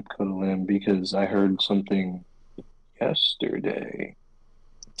to bring up Coda Lamb because I heard something yesterday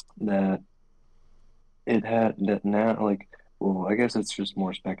that it had that now, like, well, I guess it's just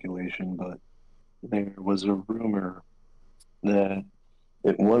more speculation, but there was a rumor that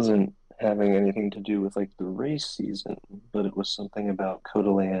it wasn't having anything to do with like the race season, but it was something about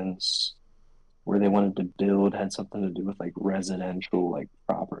Coda Lands where they wanted to build had something to do with like residential like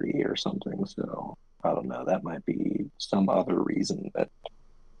property or something. So I don't know. That might be some other reason that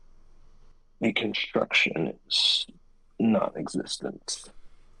the construction is non-existent.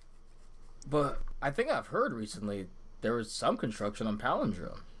 But I think I've heard recently there was some construction on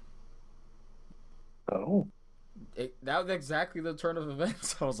Palindrome. Oh, That was exactly the turn of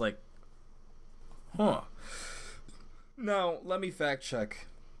events. I was like, huh. Now, let me fact check.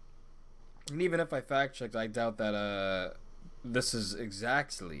 And even if I fact checked, I doubt that this is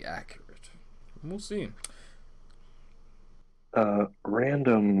exactly accurate. We'll see.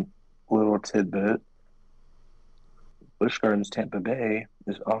 Random little tidbit. Busch Gardens Tampa Bay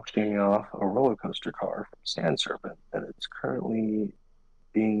is auctioning off a roller coaster car from Sand Serpent, and it's currently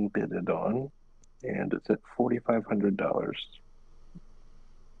being bidded on, and it's at $4,500.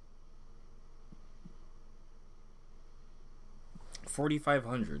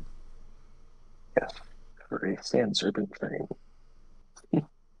 4,500. Yes, for a Sand Serpent train.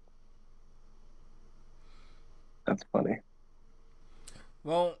 That's funny.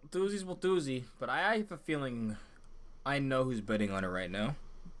 Well, doozies will doozy, but I have a feeling I know who's bidding on it right now.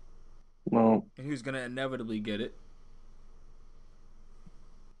 Well, And who's gonna inevitably get it.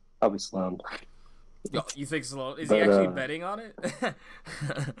 probably Sloan. Yo, you think Sloan? Is he But actually betting on it?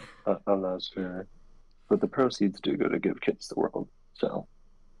 I'm not sure. But the proceeds do go to Give Kids the World. So,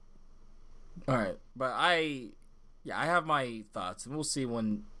 Alright, but I have my thoughts, and we'll see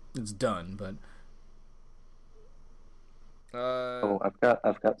when it's done, but... oh,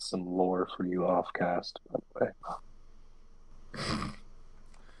 I've got some lore for you off cast, by the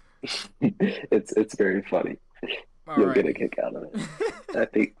way. It's very funny. You'll get a Alrighty. kick out of it. I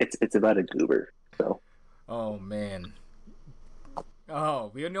think it's about a goober. So, Oh, man.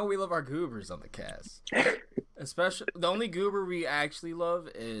 Oh, we know we love our goobers on the cast. Especially, the only goober we actually love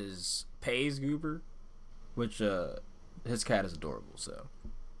is Pay's goober, which, his cat is adorable, so.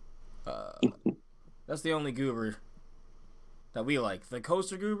 That's the only goober that we like. The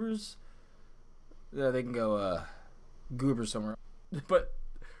coaster goobers, yeah, they can go, goober somewhere. But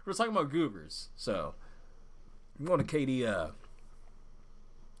we're talking about goobers, so. I'm going to Katie,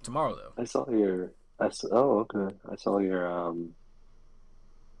 tomorrow, though. I saw your. Oh, okay. I saw your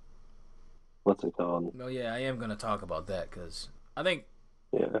what's it called? No, yeah, I am going to talk about that, because I think,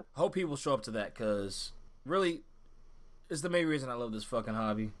 Yeah. I hope people show up to that, because really, it's the main reason I love this fucking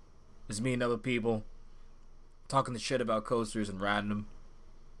hobby. It's meeting other people, talking the shit about coasters and riding them,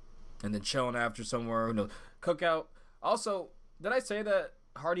 and then chilling after somewhere, cookout. Also, did I say that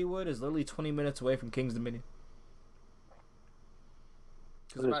Hardywood is literally 20 minutes away from King's Dominion?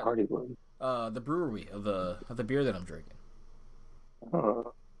 What is Hardywood? The brewery of the beer that I'm drinking.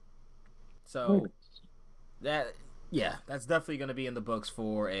 Oh, So nice. that's definitely going to be in the books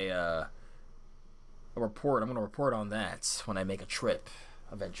for a report. I'm going to report on that when I make a trip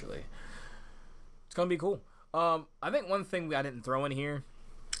eventually. It's going to be cool. I think one thing I didn't throw in here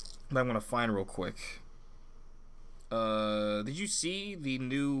that I'm going to find real quick. Did you see the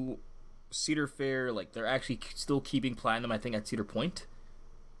new Cedar Fair? Like, they're actually still keeping platinum, I think, at Cedar Point.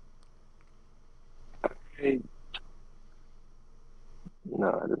 Hey,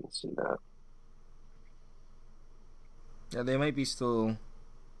 no, I didn't see that. Yeah, they might be still.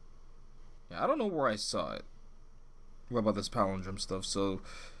 Yeah, I don't know where I saw it. What about this palindrome stuff? So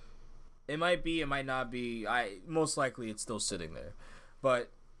it might be, it might not be. Most likely it's still sitting there, but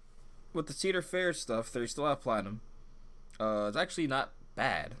with the Cedar Fair stuff, they still have platinum. It's actually not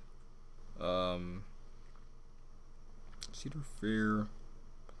bad. Cedar Fair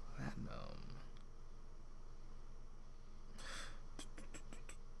platinum.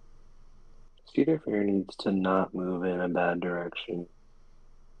 Cedar Fair needs to not move in a bad direction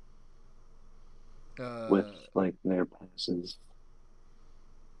with like their passes.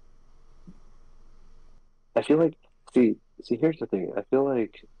 I feel like here's the thing. I feel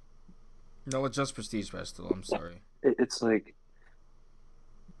like No, it's just Prestige Pass still. I'm sorry. it's like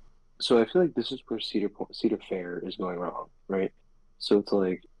so I feel like this is where Cedar Fair is going wrong, right? So it's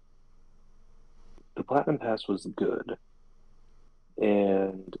like the Platinum Pass was good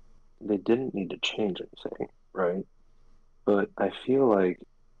and they didn't need to change anything, right? But I feel like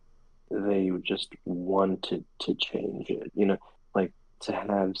they just wanted to change it, like to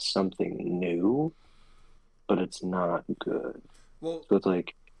have something new, but it's not good. Well, So it's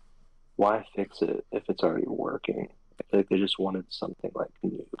like, why fix it if it's already working? I feel like they just wanted something like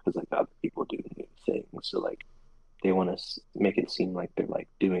new because like other people do new things, so like they want to make it seem like they're like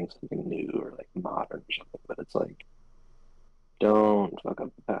doing something new or like modern or something, but it's like, don't fuck up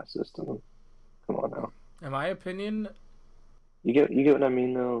the pass system. Come on now. in my opinion, You get what I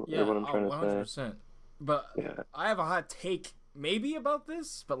mean though, or yeah, what I'm oh, trying to say? 100%. But Yeah. I have a hot take maybe about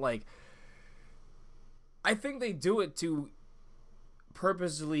this, but like, I think they do it to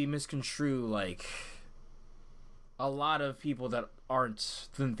purposely misconstrue like a lot of people that aren't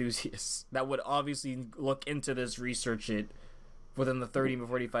enthusiasts that would obviously look into this, research it within the 30 to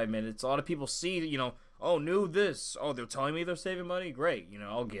 45 minutes. A lot of people see, oh, new this. Oh, they're telling me they're saving money. Great,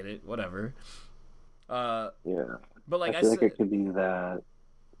 I'll get it. Whatever. Yeah. But I like I feel like it said, could be that,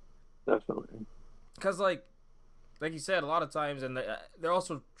 definitely. because like you said, a lot of times, and they're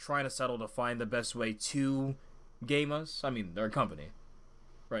also trying to settle to find the best way to game us. I mean, they're a company,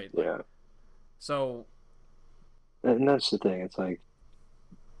 right? Like, Yeah. so. And that's the thing. It's like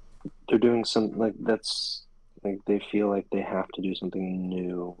they're doing some like that's like they feel like they have to do something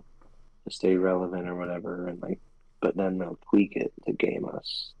new to stay relevant or whatever, and like, but then they'll tweak it to game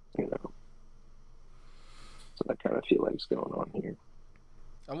us, you know. So I kind of feel like it's going on here.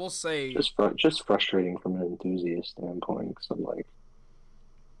 I will say, Just frustrating from an enthusiast standpoint. So like,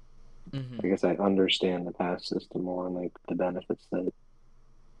 I mm-hmm. guess I understand the pass system more and like the benefits that.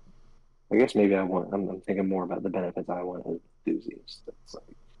 I guess maybe I want. I'm thinking more about the benefits I want as an enthusiast. It's like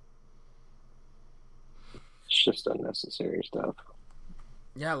it's just unnecessary stuff.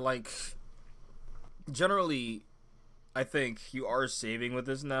 Yeah, like generally, I think you are saving with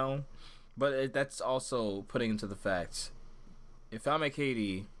this now, but that's also putting into the fact if I'm at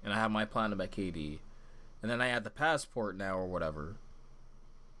KD and I have my platinum at KD, and then I add the passport now or whatever,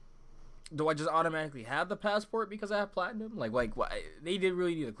 do I just automatically have the passport because I have platinum? Like they did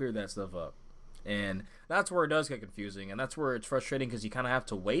really need to clear that stuff up, and that's where it does get confusing, and that's where it's frustrating because you kind of have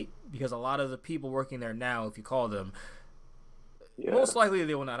to wait because a lot of the people working there now, if you call them, Yeah, most likely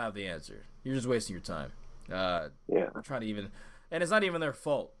they will not have the answer. You're just wasting your time. yeah, Trying to even, and it's not even their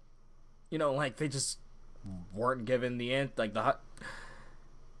fault. You know, like they just weren't given the end. Like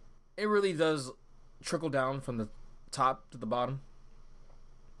it really does trickle down from the top to the bottom.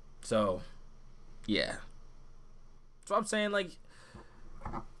 So, yeah. So I'm saying, like,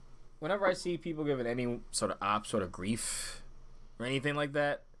 whenever I see people giving any sort of sort of grief or anything like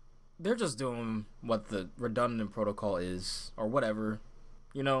that, they're just doing what the redundant protocol is or whatever.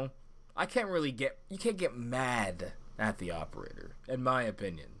 You know, you can't get mad at the operator, in my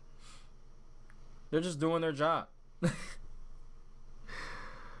opinion. They're just doing their job.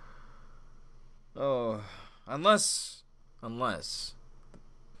 Oh, unless, unless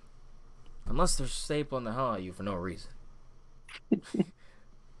they're stapling the hell out of you for no reason.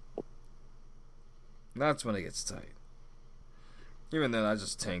 That's when it gets tight. Even then, I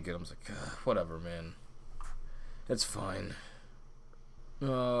just tank it. I'm like, whatever, man. It's fine.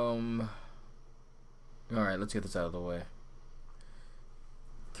 All right, let's get this out of the way.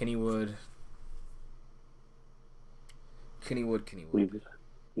 Kennywood. Kennywood.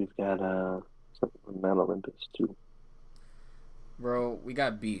 we've got something from Mount Olympus too. Bro, we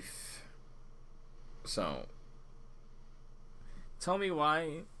got beef. So, tell me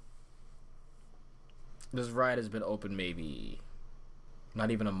why this ride has been open maybe not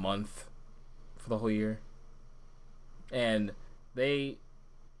even a month for the whole year. And they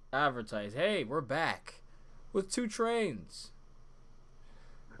advertise, hey, we're back with 2 trains.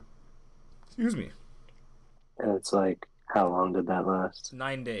 Excuse me. And it's like, how long did that last?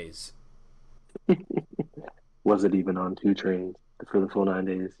 9 days. Was it even on 2 trains for the full 9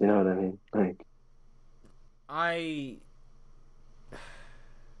 days? You know what I mean? Like, I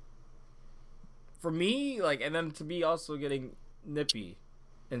for me, like, and then to be also getting nippy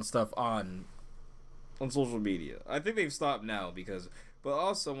and stuff on social media. I think they've stopped now because, but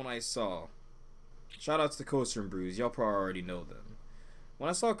also when I saw, shout outs to Coaster and Brews, y'all probably already know them. When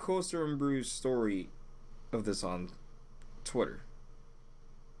I saw Coaster and Brews' story of this on Twitter,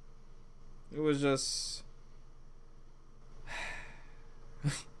 it was just,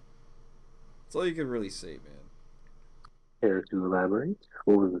 that's all you could really say, man. care to elaborate?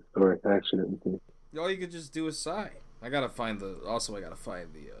 What was the story? I actually didn't see. All you could just do is sigh. I gotta find the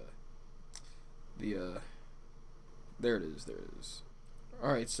there it is.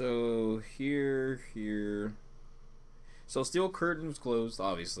 All right, so here. So Steel Curtain was closed,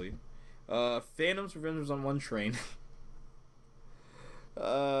 obviously. Phantom's Revenge was on one train.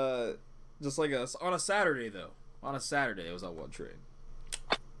 Just like on a Saturday though. On a Saturday, it was on one train.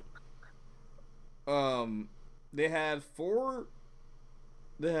 They had four.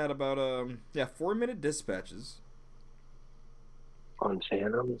 They had about 4-minute dispatches. On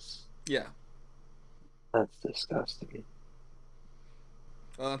Phantoms? Yeah. That's disgusting.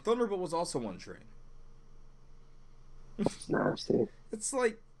 Thunderbolt was also one train. It's nasty. It's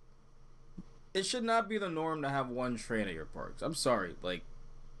like it should not be the norm to have one train at your parks. I'm sorry, like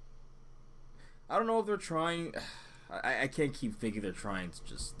I don't know if they're trying. I can't keep thinking they're trying to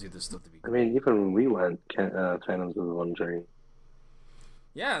just do this stuff to be I cool. mean, even when we went, Phantoms was one train.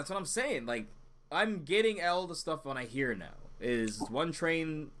 Yeah, that's what I'm saying. Like I'm getting all the stuff when I hear now is one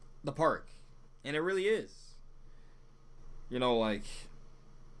train the park, and it really is. You know, like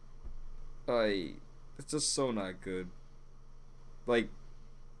it's just so not good. Like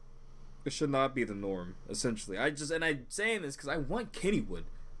It should not be the norm. Essentially, I'm saying this because I want Kennywood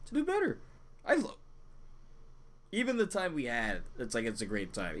to do better. I look. Even the time we had, it's a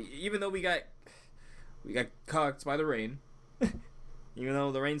great time. Even though we got cocked by the rain, even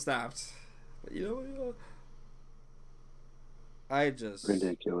though the rain stopped, but I just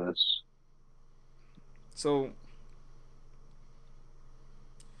ridiculous. So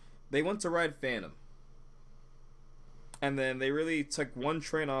they went to ride Phantom, and then they really took one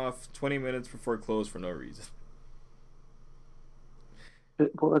train off 20 minutes before it closed for no reason.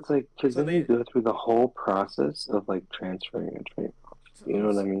 Well, it's like because So then you go through the whole process of like transferring a train off. You know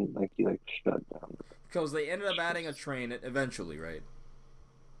what I mean? Like you like shut down. Because they ended up adding a train eventually, right?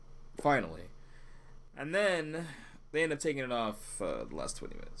 Finally, and then they ended up taking it off the last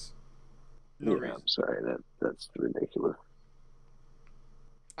 20 minutes. No reason. I'm sorry. That's ridiculous.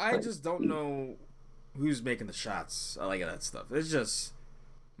 I just don't know who's making the shots. I like that stuff. It's just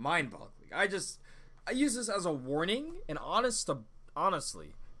mind-boggling. I use this as a warning, and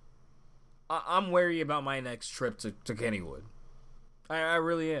honestly, I'm wary about my next trip to Kennywood. I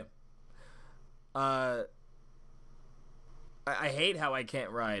really am. I hate how I can't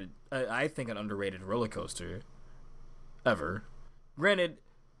ride. I think an underrated roller coaster ever. Granted,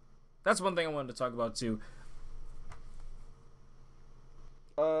 that's one thing I wanted to talk about too.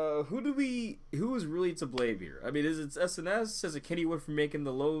 Who is really to blame here? I mean, is it SNS? Is it Kennywood for making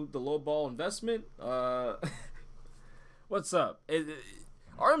the low ball investment? What's up?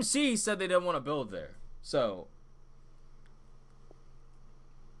 RMC said they didn't want to build there, so.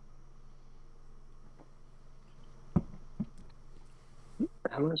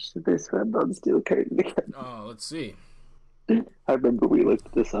 How much did they spend on Steel Curtain again? Oh, let's see. I remember we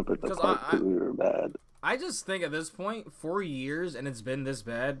looked this up at the park because we were mad. I just think at this point, 4 years and it's been this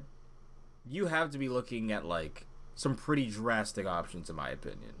bad, you have to be looking at like some pretty drastic options, in my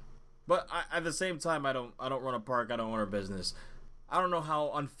opinion. But at the same time, I don't run a park. I don't own a business. I don't know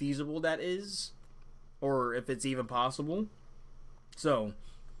how unfeasible that is, or if it's even possible. So,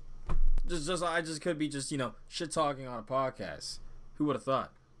 I just could be just shit talking on a podcast. Who would have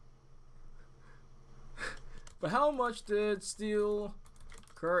thought? But how much did Steel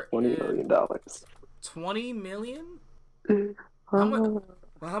Curtain? $20 million. 20 million? How much?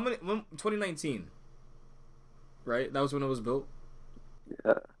 Well, how many? 2019, right? That was when it was built.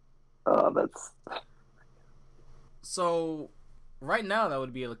 Yeah. That's. So, right now that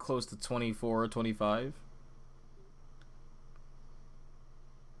would be close to 24 or 25.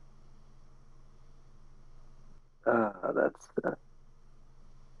 That's.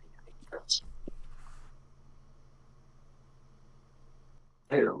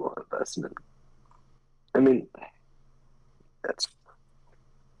 Terrible investment. I mean, that's.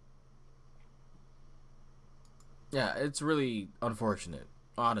 Yeah, it's really unfortunate,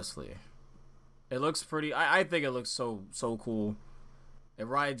 honestly. It looks pretty. I think it looks so cool. It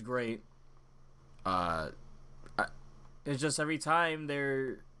rides great. It's just every time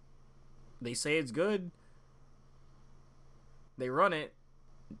they say it's good, they run it.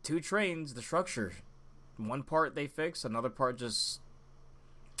 2 trains, the structure. One part they fix, another part just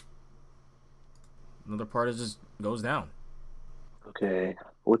goes down. Okay,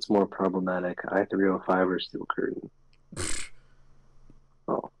 what's more problematic, I-305 or Steel Curtain?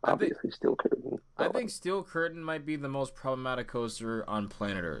 Well, obviously Steel Curtain. I think Steel Curtain might be the most problematic coaster on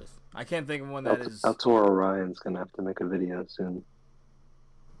planet Earth. I can't think of one that is. Altor Orion's gonna have to make a video soon.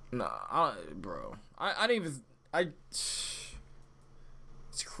 No, bro. I don't even.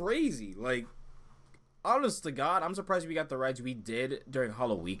 It's crazy. Like, honest to God, I'm surprised we got the rides we did during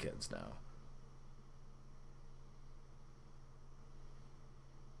Halloween weekends now.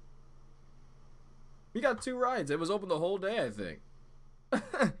 We got 2 rides. It was open the whole day, I think.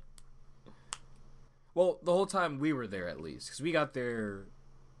 Well, the whole time we were there, at least, because we got there.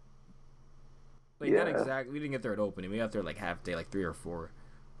 Like, not exactly. We didn't get there at opening. We got there like half day, like 3 or 4.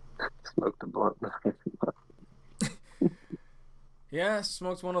 Smoked a blunt. Yeah,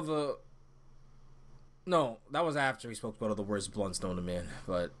 smoked one of the. No, that was after he smoked one of the worst blunts known to man.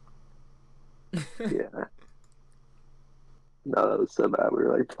 But yeah. No, that was so bad. We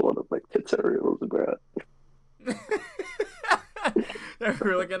were like pulling up like tutorials, bro. We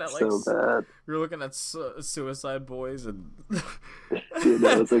were looking at like so bad. We were looking at Suicide Boys and Dude,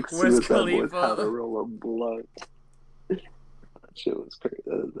 that was like Wiz Suicide Khalifa. Boys how to roll a blunt. That shit was crazy.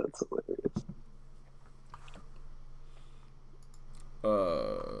 That's hilarious.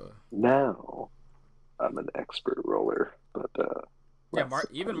 Now I'm an expert roller, but yeah,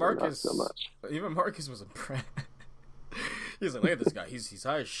 even Marcus. Not so much. Even Marcus was impressed. He's like, look at this guy. He's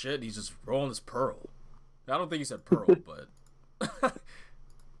high as shit. He's just rolling his pearl. I don't think he said pearl, but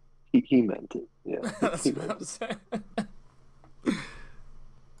he meant it. Yeah, That's he what meant I'm it. saying.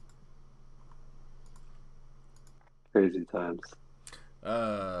 Crazy times.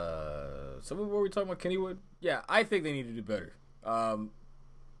 So what were we talking about? Kennywood? Yeah, I think they need to do better. Um,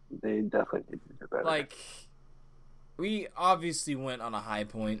 They definitely need to do better. like we obviously went on a high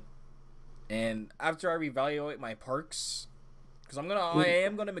point, and after I reevaluate my parks, because I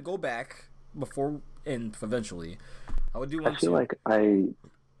am gonna go back before and eventually, I would do I one feel too. like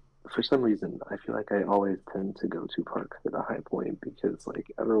for some reason, I feel like I always tend to go to parks at a high point because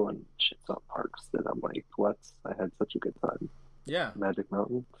like everyone shits on parks that I'm like, what? I had such a good time. Yeah, Magic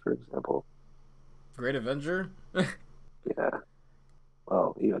Mountain, for example. Great Avenger. Yeah.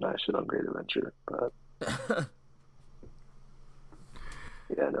 Well, even I shit on Great Adventure, but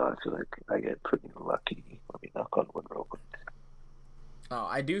yeah, no, I feel like I get pretty lucky. Let me knock on wood real quick. Oh,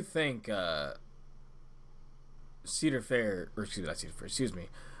 I do think Cedar Fair, or excuse me, not Cedar Fair, excuse me,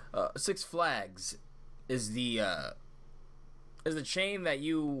 Six Flags is the chain that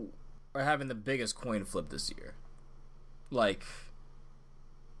you are having the biggest coin flip this year. Like,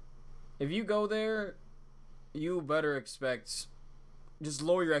 if you go there, you better expect just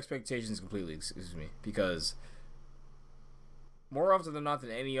lower your expectations completely. Excuse me, because more often than not than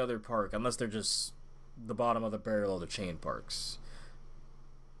any other park, unless they're just the bottom of the barrel of the chain parks,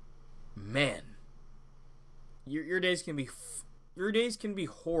 man, your days can be your days can be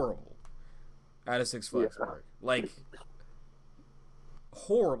horrible at a Six Flags Yeah, park. Like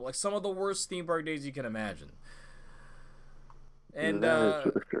horrible, like some of the worst theme park days you can imagine. And that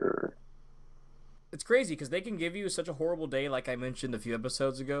is for sure. it's crazy because they can give you such a horrible day, like I mentioned a few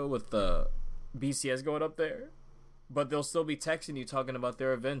episodes ago with the BCS going up there, but they'll still be texting you talking about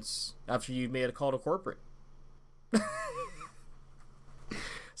their events after you made a call to corporate.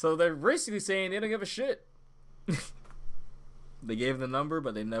 So they're basically saying they don't give a shit. They gave the number,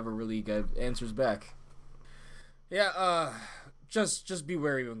 but they never really gave answers back. Yeah, just be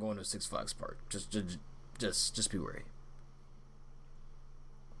wary when going to Six Flags Park. Just be wary.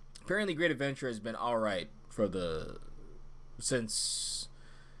 Apparently, Great Adventure has been all right for since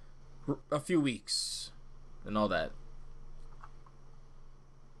a few weeks and all that.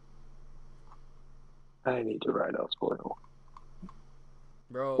 I need to ride out spoil.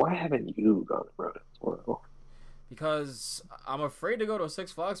 Bro, Why haven't you gone to ride out spoil? because I'm afraid to go to a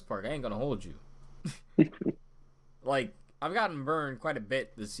Six Flags park. I ain't gonna hold you. Like, I've gotten burned quite a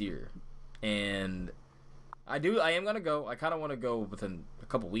bit this year, and I am gonna go. I kind of want to go within a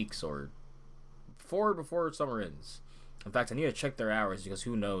couple weeks or before summer ends. In fact, I need to check their hours because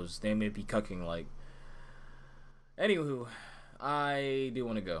who knows? They may be cucking like. Anywho, I do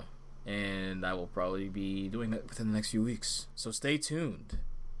want to go, and I will probably be doing that within the next few weeks. So stay tuned.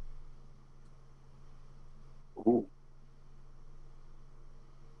 Ooh,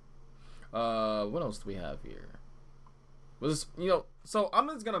 What else do we have here? Was so I'm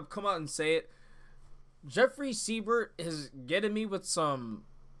just gonna come out and say it. Jeffrey Siebert is getting me with some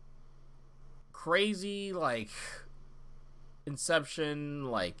crazy like Inception,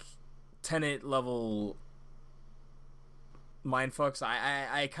 like Tenet level mind fucks.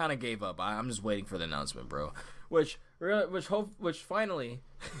 I kind of gave up. I'm just waiting for the announcement, bro. Which finally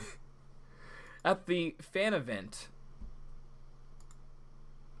at the fan event.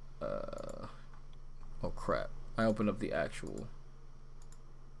 Oh crap! I opened up the actual.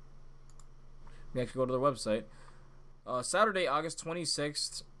 We actually go to their website. Saturday, August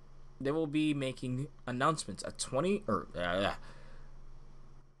 26th, they will be making announcements at 20 or I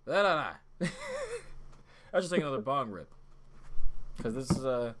was just taking another bong rip because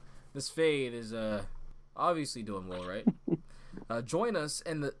this fade is obviously doing well, right? Join us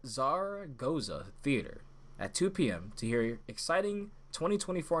in the Zaragoza Theater at 2 p.m. to hear exciting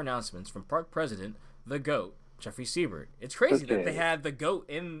 2024 announcements from Park President, the GOAT, Jeffrey Siebert. It's crazy that they had the GOAT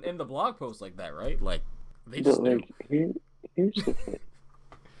in the blog post like that, right? Like, they just knew. Here's the thing.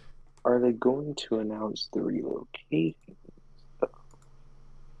 Are they going to announce the relocation?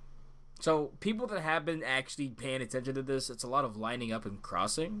 So, people that have been actually paying attention to this, it's a lot of lining up and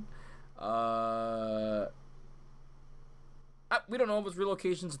crossing. We don't know if it's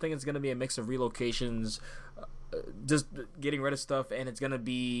relocations. I think it's going to be a mix of relocations, just getting rid of stuff, and it's going to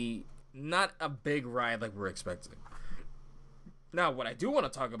be not a big ride like we're expecting. Now, what I do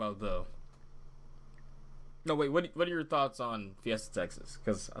want to talk about, though... No, wait, what are your thoughts on Fiesta Texas?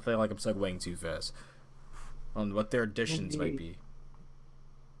 Because I feel like I'm segueing too fast on what their additions might be.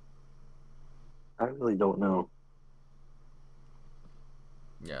 I really don't know.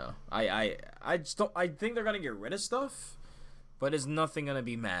 Yeah, I just don't... I think they're going to get rid of stuff, but it's nothing going to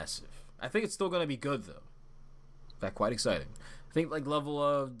be massive. I think it's still going to be good, though. In fact, quite exciting. I think, like, level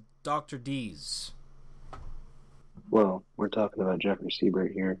of Dr. D's. Well, we're talking about Jeffrey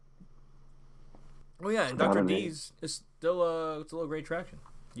Seabird here. Oh yeah, and Not Dr. a name. D's is still a great traction,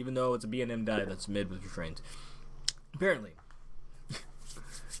 even though it's a B&M die that's mid with restraints. Apparently.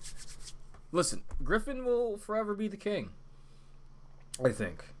 Listen, Griffin will forever be the king. I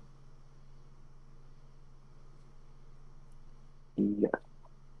think. Yeah.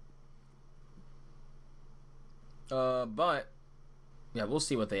 But yeah, we'll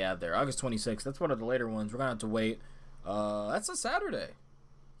see what they add there. August 26th. That's one of the later ones. We're gonna have to wait. That's a Saturday,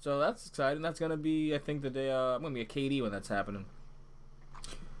 so that's exciting. That's gonna be, I think, the day. I'm gonna be at KD when that's happening.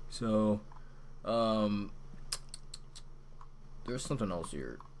 So, there's something else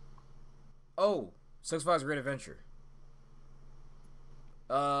here. Oh, Six Flags Great Adventure.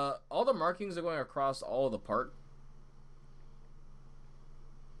 All the markings are going across all of the park,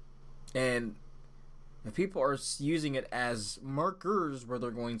 and if people are using it as markers where they're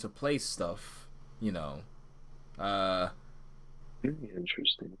going to place stuff, you know, Very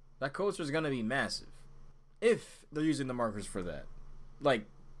interesting. that coaster is going to be massive. If they're using the markers for that. Like,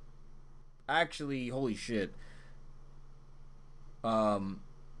 actually, holy shit.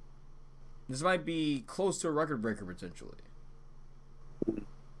 This might be close to a record breaker potentially.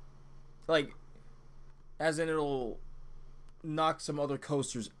 Like, as in it'll knock some other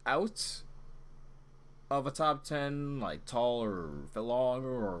coasters out of a top 10, like tall or long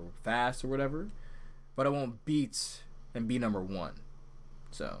or fast or whatever, but it won't beat and be number one.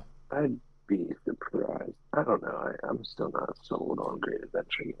 So I'd be surprised. I don't know. I'm still not sold on Great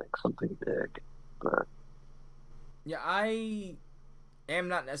Adventure like something big, but yeah, I am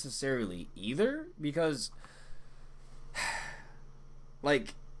not necessarily either, because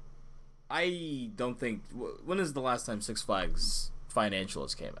like, I don't think, when is the last time Six Flags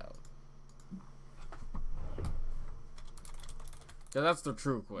Financials came out? Yeah, that's the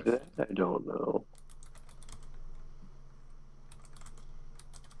true question. I don't know.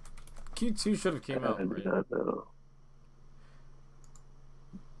 Q2 should have came out, I do right? not know.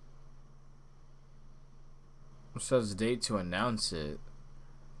 It says date to announce it.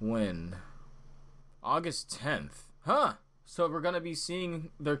 When? August 10th. Huh. So we're going to be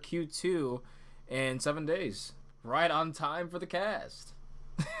seeing their Q2 in 7 days. Right on time for the cast.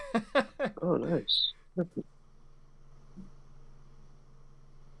 Oh, nice.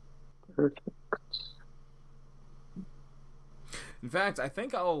 Perfect. In fact, I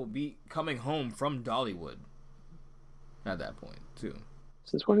think I'll be coming home from Dollywood at that point, too.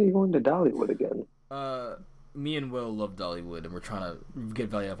 Since when are you going to Dollywood again? Me and Will love Dollywood, and we're trying to get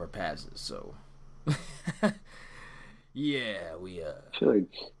value out of our passes, so... yeah, we, I feel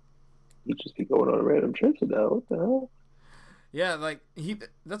like you just be going on random trips now. What the hell? Yeah, like,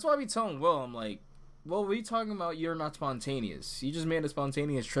 that's why I be telling Will, I'm like, well, what are you talking about? You're not spontaneous. You just made a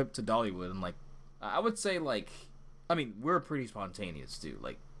spontaneous trip to Dollywood. And, like, I would say, like, I mean, we're pretty spontaneous, too.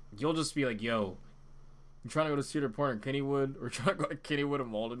 Like, you'll just be like, yo, I'm trying to go to Cedar Point or Kennywood, or trying to go to Kennywood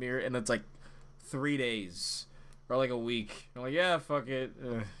and Waldemere, and it's, like, 3 days, or, like, a week. I'm like, yeah, fuck it.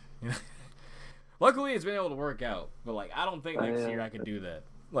 Luckily, it's been able to work out. But, like, I don't think next year I could do that.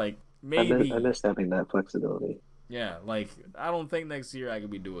 Like, maybe. I miss having that flexibility. Yeah, like, I don't think next year I could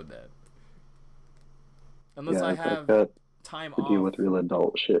be doing that. Unless Yeah, I have time to off. deal with real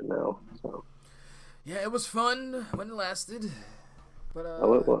adult shit now. So. Yeah, it was fun when it lasted. But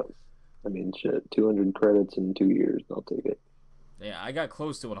Oh, it was. I mean, shit, 200 credits in 2 years. I'll take it. Yeah, I got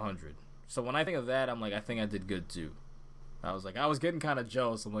close to 100. So when I think of that, I'm like, I think I did good too. I was like, I was getting kind of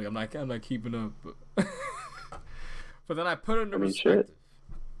jealous. I'm like, I'm not keeping up. But, but then I put it into perspective.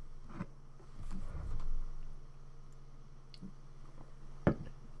 Shit.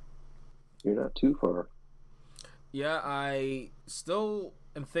 You're not too far. Yeah, I still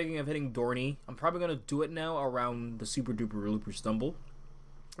am thinking of hitting Dorney. I'm probably going to do it now around the Super Duper Looper Stumble.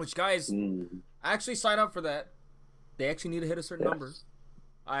 Which, guys, I actually signed up for that. They actually need to hit a certain number.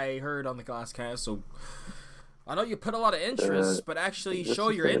 I heard on the last cast, so I know you put a lot of interest, but actually show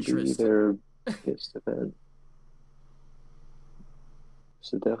your interest. Their biggest event.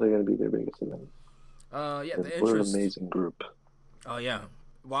 This is definitely going to be their biggest event. Yeah, the interest. We're an amazing group. Oh yeah,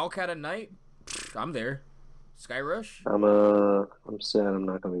 Wildcat at night. I'm there. Sky Rush. I'm sad I'm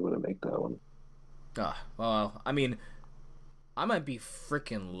not going to be able to make that one. Well, I mean, I might be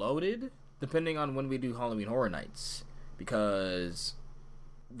freaking loaded depending on when we do Halloween Horror Nights, because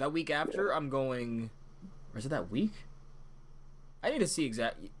that week after I'm going. Or is it that week? I need to see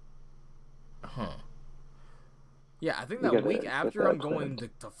exactly. Huh. Yeah, I think that week after I'm going to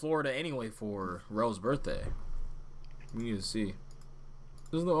Florida anyway for Rel's birthday. We need to see.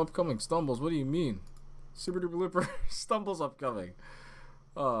 There's no upcoming stumbles. What do you mean? Super Duper Looper stumbles upcoming.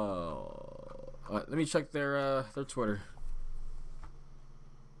 Let me check their Twitter.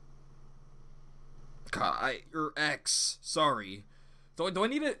 God, your ex. Sorry. Do I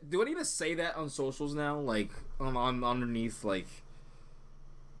need to say that on socials now? Like on underneath, like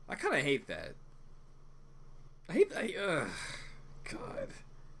I kind of hate that. I hate that. God.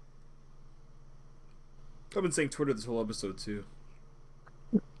 I've been saying Twitter this whole episode too.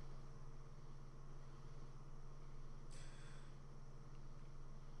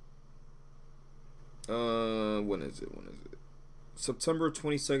 When is it? September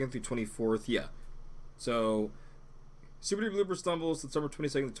 22nd through 24th. Yeah. So, Super Duper Blooper Stumble, September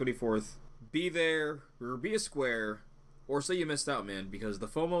 22nd to 24th. Be there, or be a square, or say you missed out, man, because the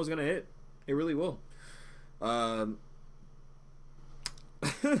FOMO is gonna hit. It really will. All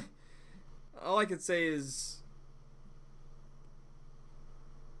I can say is,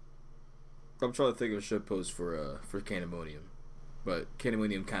 I'm trying to think of a shit post for Candemonium, but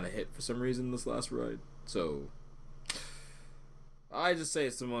Candemonium kind of hit for some reason this last ride. So I just say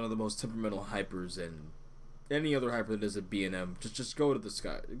it's one of the most temperamental hypers, and any other hyper that is a B&M, just go to the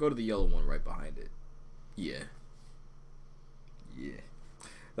sky, go to the yellow one right behind it. Yeah,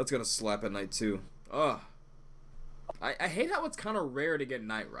 that's gonna slap at night too. Ugh. I hate how it's kind of rare to get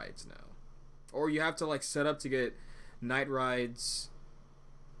night rides now, or you have to like set up to get night rides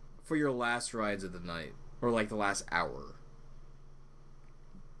for your last rides of the night, or like the last hour.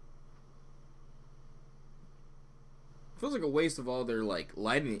 Feels like a waste of all their like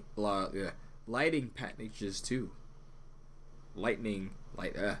lighting packages too.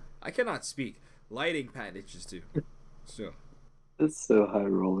 I cannot speak. Lighting packages too. So. It's so high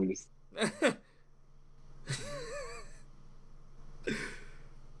rollers.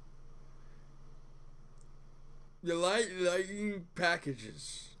 The lighting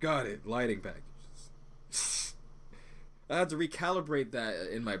packages. Got it. Lighting packages. I have to recalibrate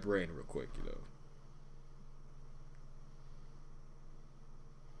that in my brain real quick, you know.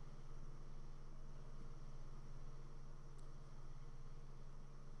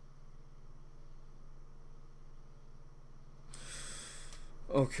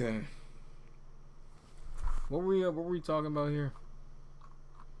 Okay. What were we talking about here?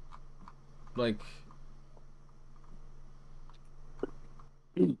 Like,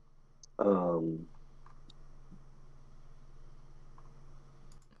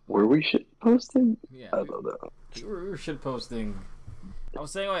 were we shit posting? yeah, I don't know. we were shit posting. I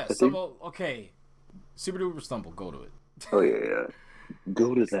was saying, oh yeah, Stumble. Okay, Super Duper Stumble. Go to it. Oh yeah.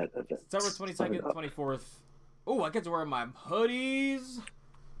 Go to that event. September 22nd, 24th. Oh, I get to wear my hoodies.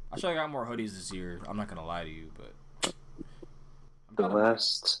 I should have got more hoodies this year. I'm not gonna lie to you, but the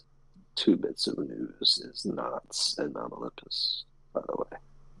last 2 bits of news is Knots and Mount Olympus, by the way.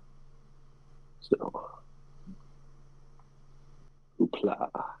 So, hoopla.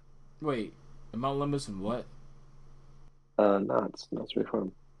 Wait, Mount Olympus and what? Knots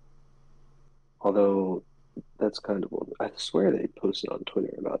Reform. Although that's kind of old. I swear they posted on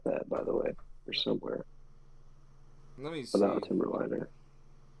Twitter about that, by the way, or somewhere. Let me see. About Timberliner.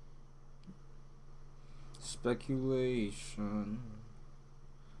 Speculation.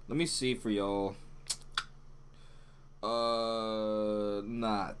 Let me see for y'all.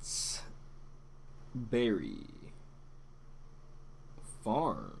 Knots. Berry.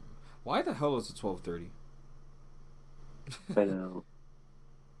 Farm. Why the hell is it 12:30? I know.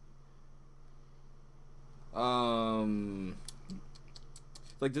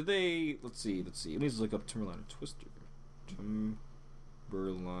 Like, did they? Let's see. Let me just look up Timberline Twister. Timberline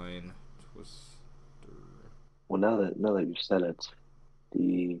Twister. Well, now that you said it,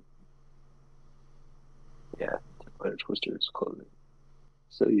 Timberline Twister is closing.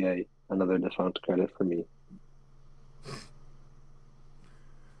 So yay, another defunct credit for me.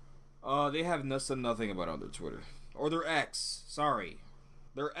 They have said nothing about it on their Twitter or their X. Sorry,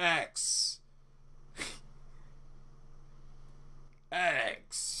 their X.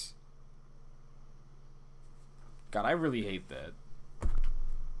 X. God, I really hate that.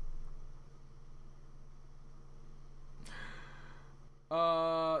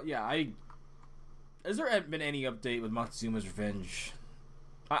 Yeah, has there been any update with Montezuma's Revenge?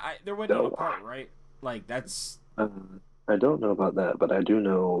 They're waiting on a part, right? Like, that's... I don't know about that, but I do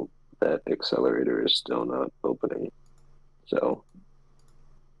know that Accelerator is still not opening. So,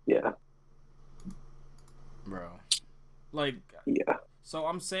 yeah. Bro. Like... Yeah. So all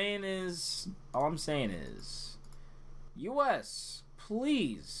I'm saying is... US,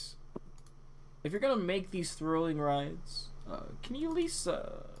 please. If you're gonna make these thrilling rides... can you at least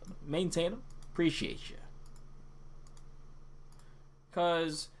maintain them? Appreciate you.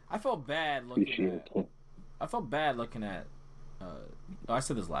 Cause I felt bad looking at I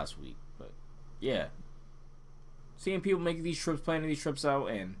said this last week, but yeah, seeing people making these trips, planning these trips out,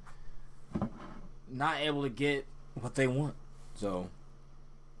 and not able to get what they want. So,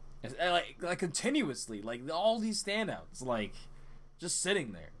 it's like continuously, like all these standouts, like just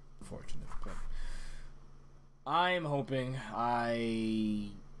sitting there. Unfortunate, but I am hoping I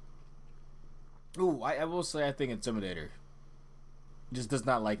will say I think Intimidator just does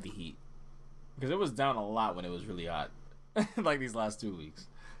not like the heat because it was down a lot when it was really hot, like these last 2 weeks.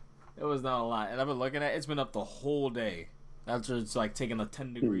 It was down a lot, and I've been looking at it, it's been up the whole day after it's like taking a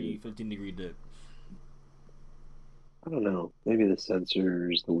 10-degree, 15-degree dip. I don't know. Maybe the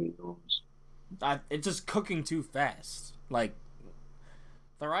sensors, the wheels. It's just cooking too fast. Like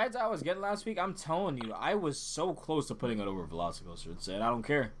the rides I was getting last week, I'm telling you, I was so close to putting it over Velocicoaster and saying I don't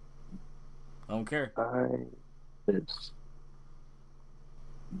care. I don't care. This.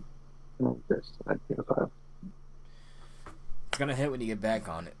 This. I think five. It's gonna hit when you get back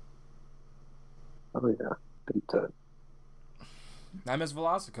on it. Oh yeah, big time. I miss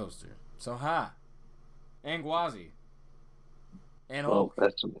Velocicoaster. So ha. And Gwazi. And Well, Hulk.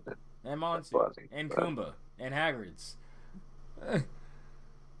 that's And Monty. Gwazi, And but- Kumba. And Hagrid's.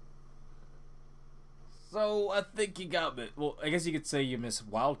 So I think you got me. Well, I guess you could say you miss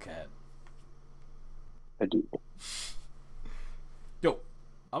Wildcat. I do. Yo,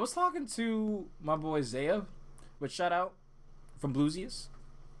 I was talking to my boy Zaya, with shout out from Bluesius.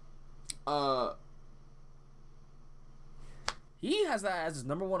 He has that as his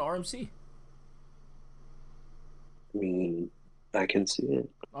number one RMC. I mean, I can see it.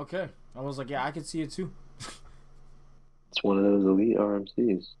 Okay, I was like, yeah, I can see it too. It's one of those elite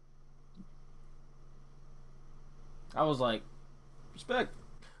RMCs. I was like, respect.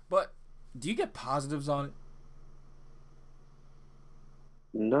 But do you get positives on it?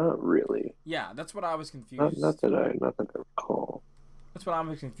 Not really. Yeah, that's what I was confused. Not that I recall. That's what I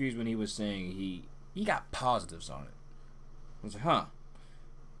was confused when he was saying he got positives on it. I was like, huh?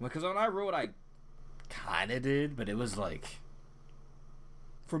 Because when I wrote, I kind of did, but it was like,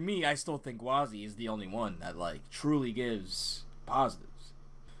 for me, I still think Gwazi is the only one that like truly gives positives.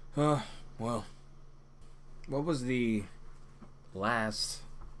 Well, what was the last?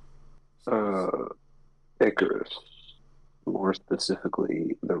 Icarus. More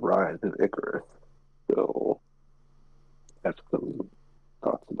specifically, the rise of Icarus. So, I have some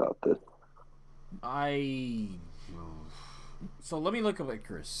thoughts about this. So let me look up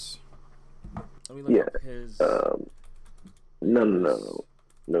Icarus. Let me look up his.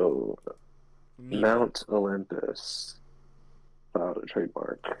 No. Meme. Mount Olympus filed a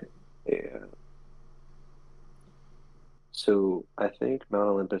trademark, and so I think Mount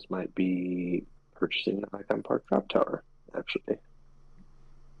Olympus might be purchasing the Icon Park drop tower. Actually,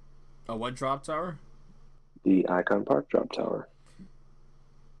 A what drop tower? the Icon Park drop tower.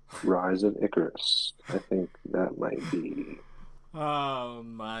 Rise of Icarus. I think that might be. Oh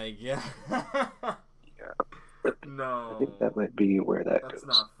my god. Yeah. No. I think that might be where that That's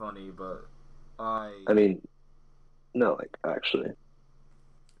goes. not funny, but I mean, no, like actually,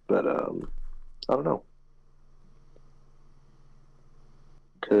 but I don't know,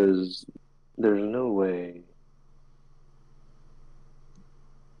 because there's no way.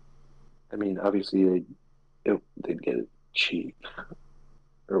 I mean, obviously they'd get it cheap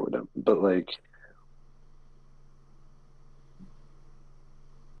or whatever, but like,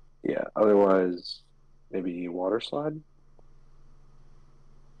 yeah. Otherwise, maybe water slide.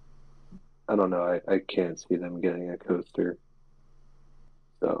 I don't know. I can't see them getting a coaster.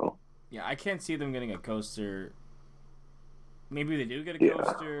 So yeah, I can't see them getting a coaster. Maybe they do get a Yeah.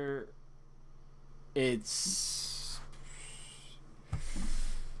 coaster. It's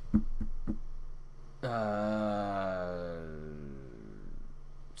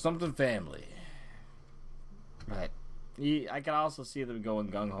something family. Right. I can also see them going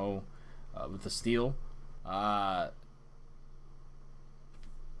gung ho with the steel. But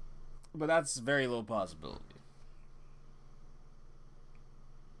that's very low possibility.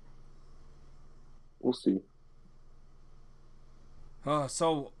 we'll see.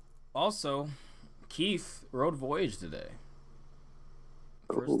 So also, Keith rode Voyage today.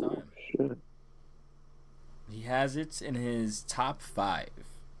 First Oh time. shit! He has it in his top 5.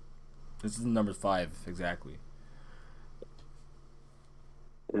 This is number 5 exactly.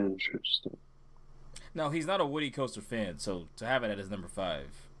 Interesting. No, he's not a Woody Coaster fan, so to have it at his number 5,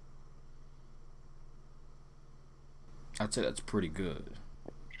 I'd say that's pretty good.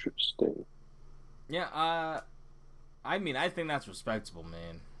 Interesting. Yeah, I mean, I think that's respectable,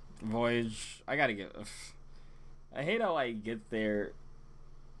 man. Voyage, I gotta get. I hate how I get there.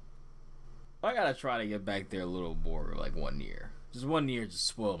 I gotta try to get back there a little more, like 1 year. Just 1 year, just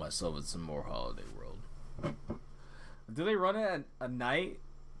spoil myself with some more Holiday World. Do they run it at a night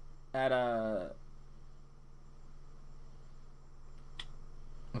at a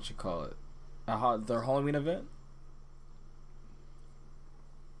what you call it? Their Halloween event?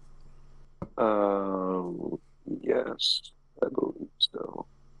 Yes, I believe so,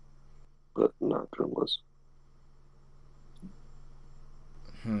 but not Trimless.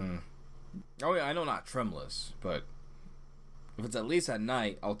 Oh yeah, I know not trimless, but if it's at least at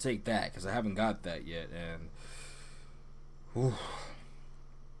night, I'll take that because I haven't got that yet. And whew.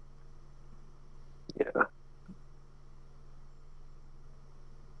 Yeah.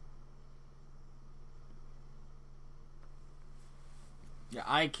 Yeah,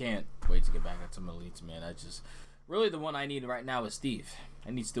 I can't wait to get back into my elites, man. I just really the one I need right now is Steve. I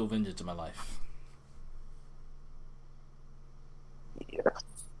need Steel Vengeance in my life. Yeah.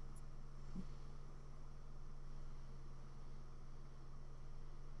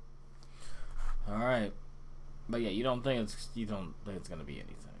 All right, but yeah, you don't think it's gonna be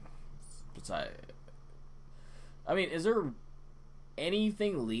anything. Besides, I mean, is there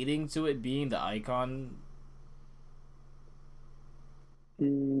anything leading to it being the icon?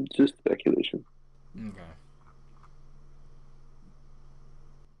 Just speculation. Okay.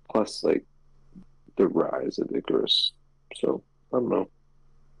 Plus, like, the rise of Icarus. So, I don't know.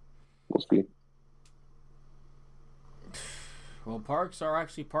 We'll see. Well, parks are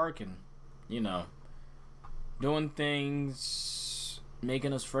actually parking. You know, doing things,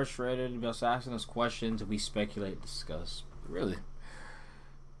 making us frustrated, just asking us questions, and we speculate, discuss. Really,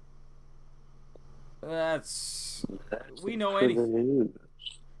 That's we it know for the anything. news.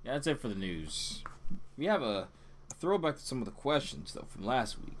 Yeah, that's it for the news. We have a throwback to some of the questions though from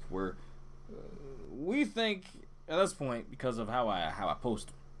last week, where we think at this point because of how I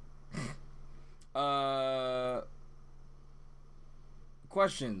post them.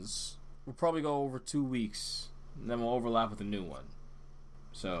 Questions. We'll probably go over 2 weeks, and then we'll overlap with a new one.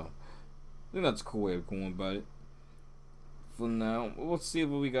 So, I think that's a cool way of going about it. For now, let's see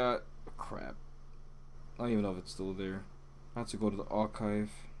what we got. Crap. I don't even know if it's still there. I have to go to the archive.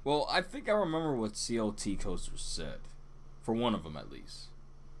 Well, I think I remember what CLT Coaster said. For one of them, at least.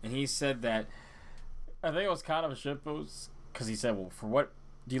 And he said that, I think it was kind of a shitpost, because he said, well, for what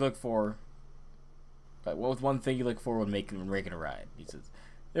do you look for? Like, what was one thing you look for when making a ride? He says,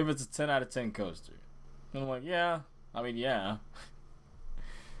 if it's a 10 out of 10 coaster. And I'm like, yeah. I mean, yeah.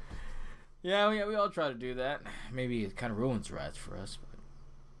 Yeah, we all try to do that. Maybe it kind of ruins rides for us.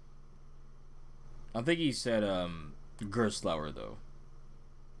 But I think he said, Gerstlauer, though.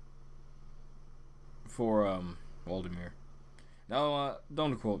 For, Waldemir. Now,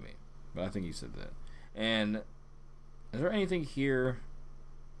 don't quote me. But I think he said that. And is there anything here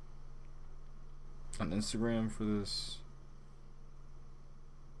on Instagram for this?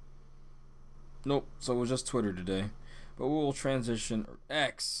 Nope. So it was just Twitter today. But we'll transition. Or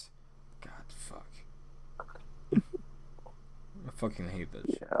X. God, fuck. I fucking hate that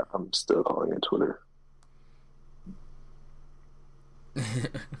shit. Yeah, I'm still calling it Twitter.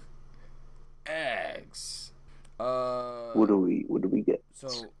 X. What do we get? So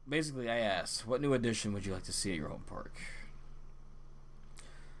basically, I asked, what new addition would you like to see at your home park?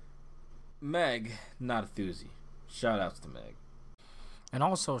 Meg, not a thuzy. Shout outs to Meg. And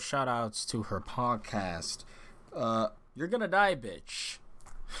also shout outs to her podcast, You're Gonna Die, Bitch.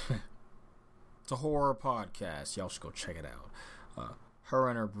 It's a horror podcast. Y'all should go check it out. Her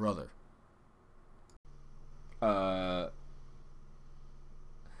and her brother.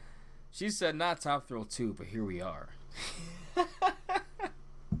 She said not Top Thrill 2, but here we are.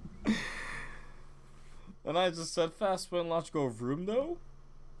 And I just said fast spin launch go vroom though.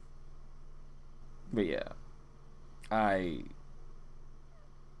 But yeah. I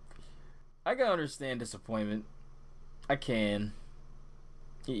can understand disappointment. I can.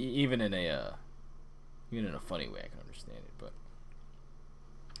 Even in a funny way I can understand it, but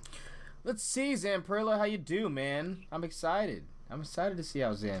let's see, Zamperla, how you do, man. I'm excited. I'm excited to see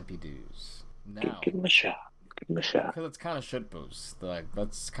how Zampy does. Now. Give him a shot. Give him a shot. Because it's kind of shitpost. Like,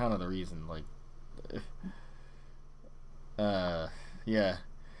 that's kind of the reason. Like, yeah.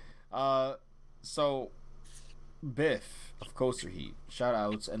 So, Biff of Coaster Heat, shout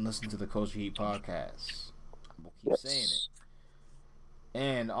outs and listen to the Coaster Heat podcast. I will keep saying it.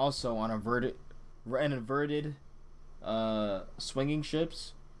 And also on inverted swinging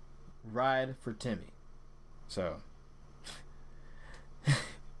ships, ride for Timmy. So,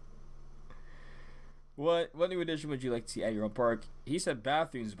 what new addition would you like to see at your own park? He said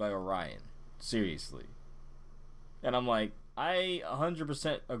bathrooms by Orion. Seriously. And I'm like, I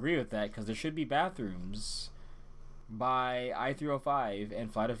 100% agree with that because there should be bathrooms by I-305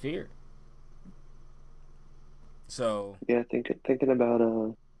 and Flight of Fear. So, Yeah, thinking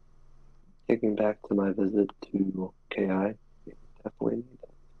about taking back to my visit to KI. Yeah, definitely need that.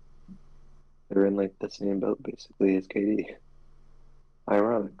 They're in like the same boat basically as KD.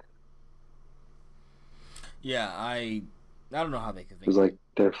 Ironic. yeah, I don't know how they could think Because of it. like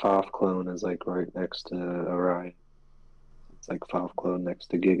their FOF clone is like right next to Orion. It's like FOF clone next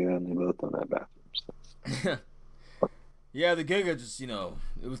to Giga, and they both don't have bathrooms. Yeah, the Giga just, it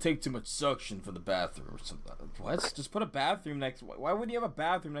would take too much suction for the bathroom or something. What? Just put a bathroom next. Why would you have a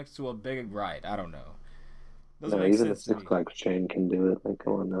bathroom next to a big ride? I don't know. Doesn't No, make even the sense to Six me. Flags chain can do it. Like,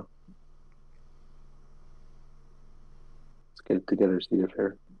 come on now, let's get it together, Cedar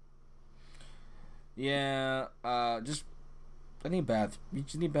Fair. Yeah, just I need bath. We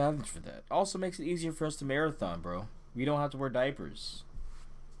just need bathrooms for that. Also makes it easier for us to marathon, bro. We don't have to wear diapers.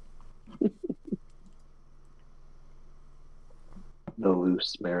 No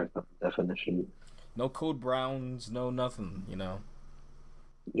loose marathon definition. No code browns, no nothing.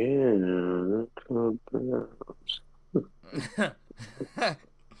 Yeah,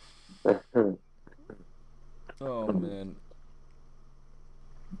 Oh man.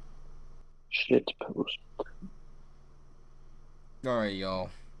 shit post. All right, y'all.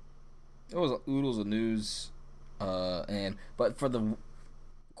 It was oodles of news, but for the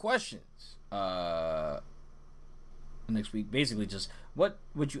questions, next week, basically just what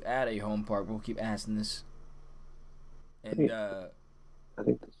would you add at your home park? We'll keep asking this. And Yeah, I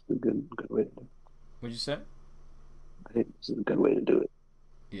think this is a good way to do it. what'd you say? I think this is a good way to do it.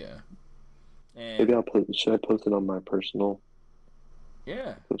 Yeah. Maybe And I'll post. Should I post it on my personal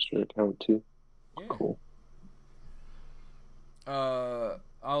yeah, poster account too? yeah. Cool.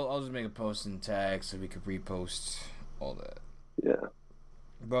 I'll just make a post and tag so we could repost all that. Yeah.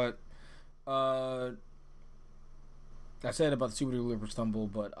 But I said about the Super Duper Stumble,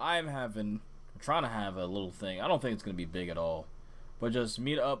 but I'm trying to have a little thing. I don't think it's gonna be big at all, but just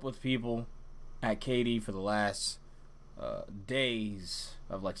meet up with people at Katy for the last days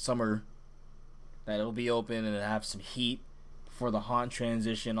of like summer. That it'll be open and it'll have some heat before the haunt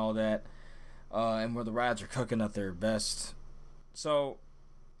transition, all that, and where the rides are cooking at their best. So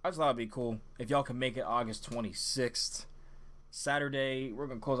I just thought it'd be cool if y'all can make it August 26th, Saturday. We're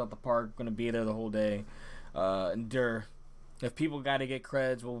gonna close out the park. We're gonna be there the whole day. Endure. If people got to get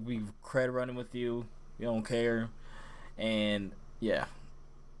creds, we'll be cred running with you. We don't care. And yeah,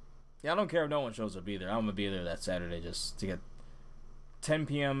 I don't care if no one shows up either. I'm gonna be there that Saturday just to get 10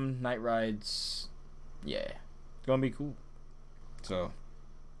 p.m. night rides. Yeah, it's gonna be cool. So,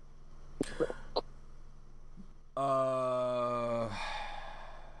 right.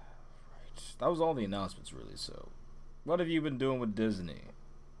 That was all the announcements, really. So, what have you been doing with Disney?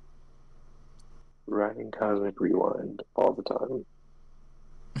 Riding Cosmic Rewind all the time.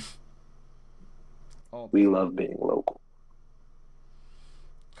 All the We time. love being local.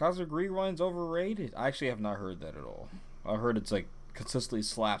 Cosmic Rewind's overrated. I actually have not heard that at all. I heard it's like consistently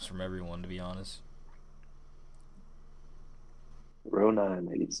slaps from everyone, to be honest. Row 9,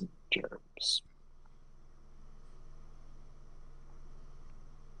 ladies and germs.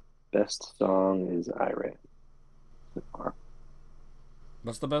 Best song is Iran so far.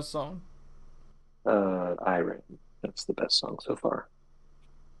 What's the best song? Iran. That's the best song so far.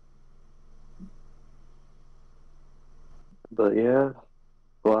 But yeah,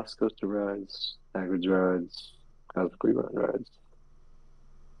 Velocicoaster rides, Hagrid's rides, Cosmic Rewind rides.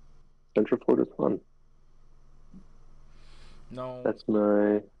 Central Florida's fun. No. That's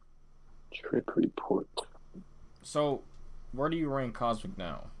my trip report. So, where do you rank Cosmic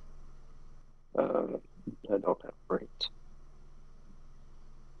now? Uh, I don't have ranked.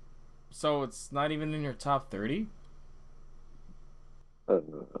 So it's not even in your top 30? I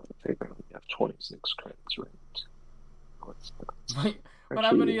think I only have 26 credits ranked. Oh, it's not. Wait, but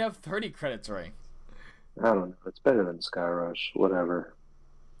how many Actually, you have 30 credits ranked? I don't know. It's better than Sky Rush. Whatever.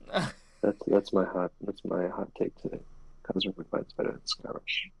 That's my hot take today. Cosmic Rewind's better than Sky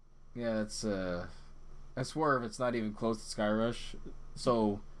Rush. Yeah, I swerve it's not even close to Sky Rush.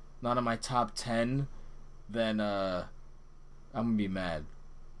 So, not in my top 10, then I'm gonna be mad.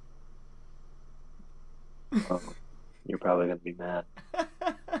 Oh, you're probably gonna be mad.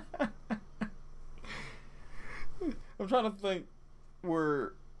 I'm trying to think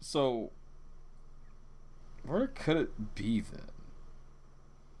where so where could it be then?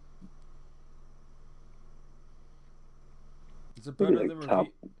 Is it Maybe better like than top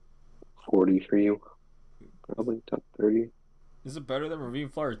 40 for you. Probably top 30. Is it better than Ravine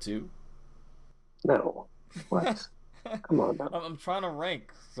Flyer 2? No. What? Come on now. I'm trying to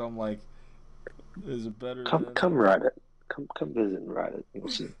rank, so I'm like, is it better than? Come ride it. Come visit and ride it. You'll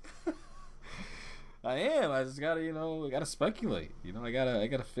see. I am. I just gotta, I gotta speculate. I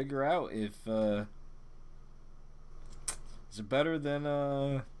gotta figure out if is it better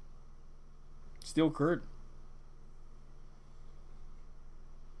than Steel Curtain.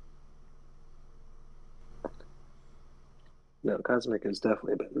 No, Cosmic is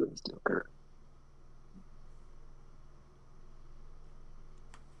definitely better than Steel Curtain.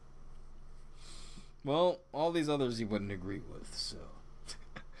 Well, all these others he wouldn't agree with. So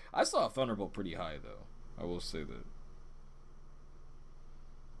I saw Thunderbolt pretty high, though. I will say that.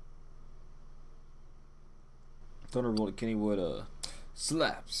 Thunderbolt Kennywood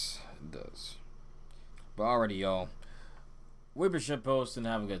slaps. It does. But already, y'all. We've been shitposting and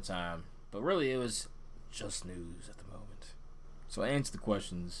having a good time. But really, it was just news at the moment. So I answer the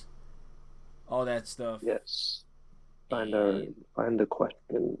questions. All that stuff. Yes. Find the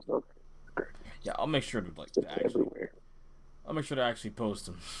questions. Okay. Yeah, I'll make sure to Everywhere. I'll make sure to actually post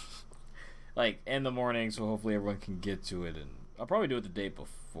them. Like in the morning, so hopefully everyone can get to it, and I'll probably do it the day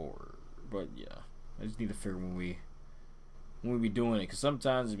before. But yeah, I just need to figure when we be doing it, because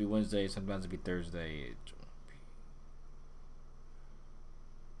sometimes it'd be Wednesday, sometimes it'd be Thursday.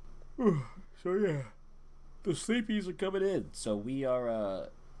 So yeah, the sleepies are coming in, so we are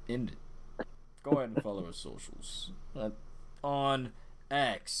in it. Go ahead and follow our socials on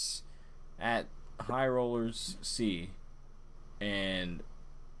X at High Rollers C, and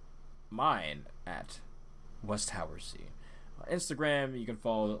mine at West Tower C. Instagram, you can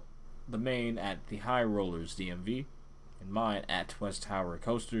follow the main at the High Rollers DMV, and mine at West Tower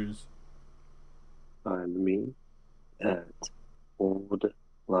Coasters. Find me at Old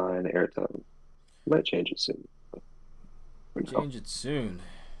Line Airtime. Might change it soon. Change it soon.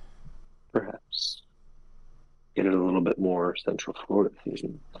 Perhaps. Get it a little bit more Central Florida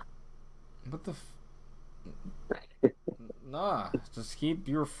themed. What the Nah, just keep,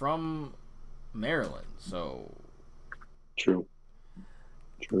 you're from Maryland, so. True.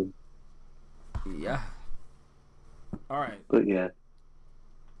 Yeah. Alright. But yeah.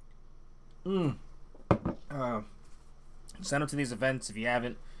 Sign up to these events if you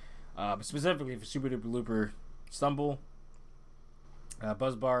haven't. Specifically for Super Duper Looper, Stumble,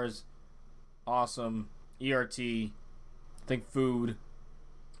 Buzz Bars, Awesome, ERT, Think Food.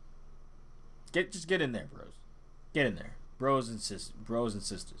 Just get in there, bros. Get in there. Bros and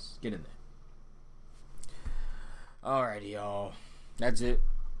sisters. Get in there. Alrighty, y'all. That's it.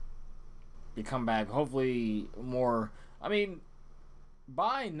 We come back. Hopefully more. I mean,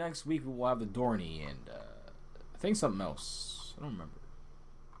 by next week we'll have the Dorney and I think something else. I don't remember.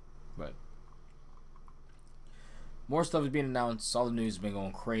 But more stuff is being announced. All the news has been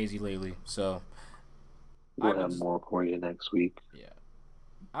going crazy lately. So we'll have more for you next week. Yeah.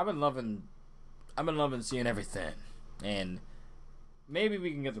 I've been loving seeing everything. And maybe we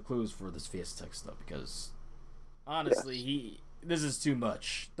can get the clues for this Fiesta Tech stuff, because honestly, this is too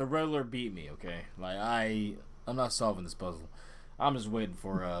much. The Riddler beat me, okay? Like I'm not solving this puzzle. I'm just waiting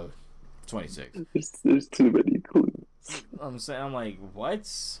for 26. There's too many clues. I'm like, what?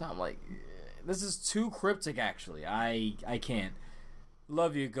 I'm like, this is too cryptic. Actually, I can't.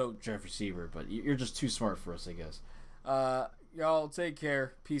 Love you, Goat Jeffrey Seaver, but you're just too smart for us, I guess. Y'all take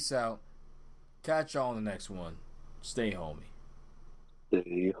care. Peace out. Catch y'all in the next one. Stay homie.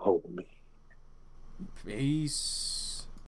 Stay homie. Peace.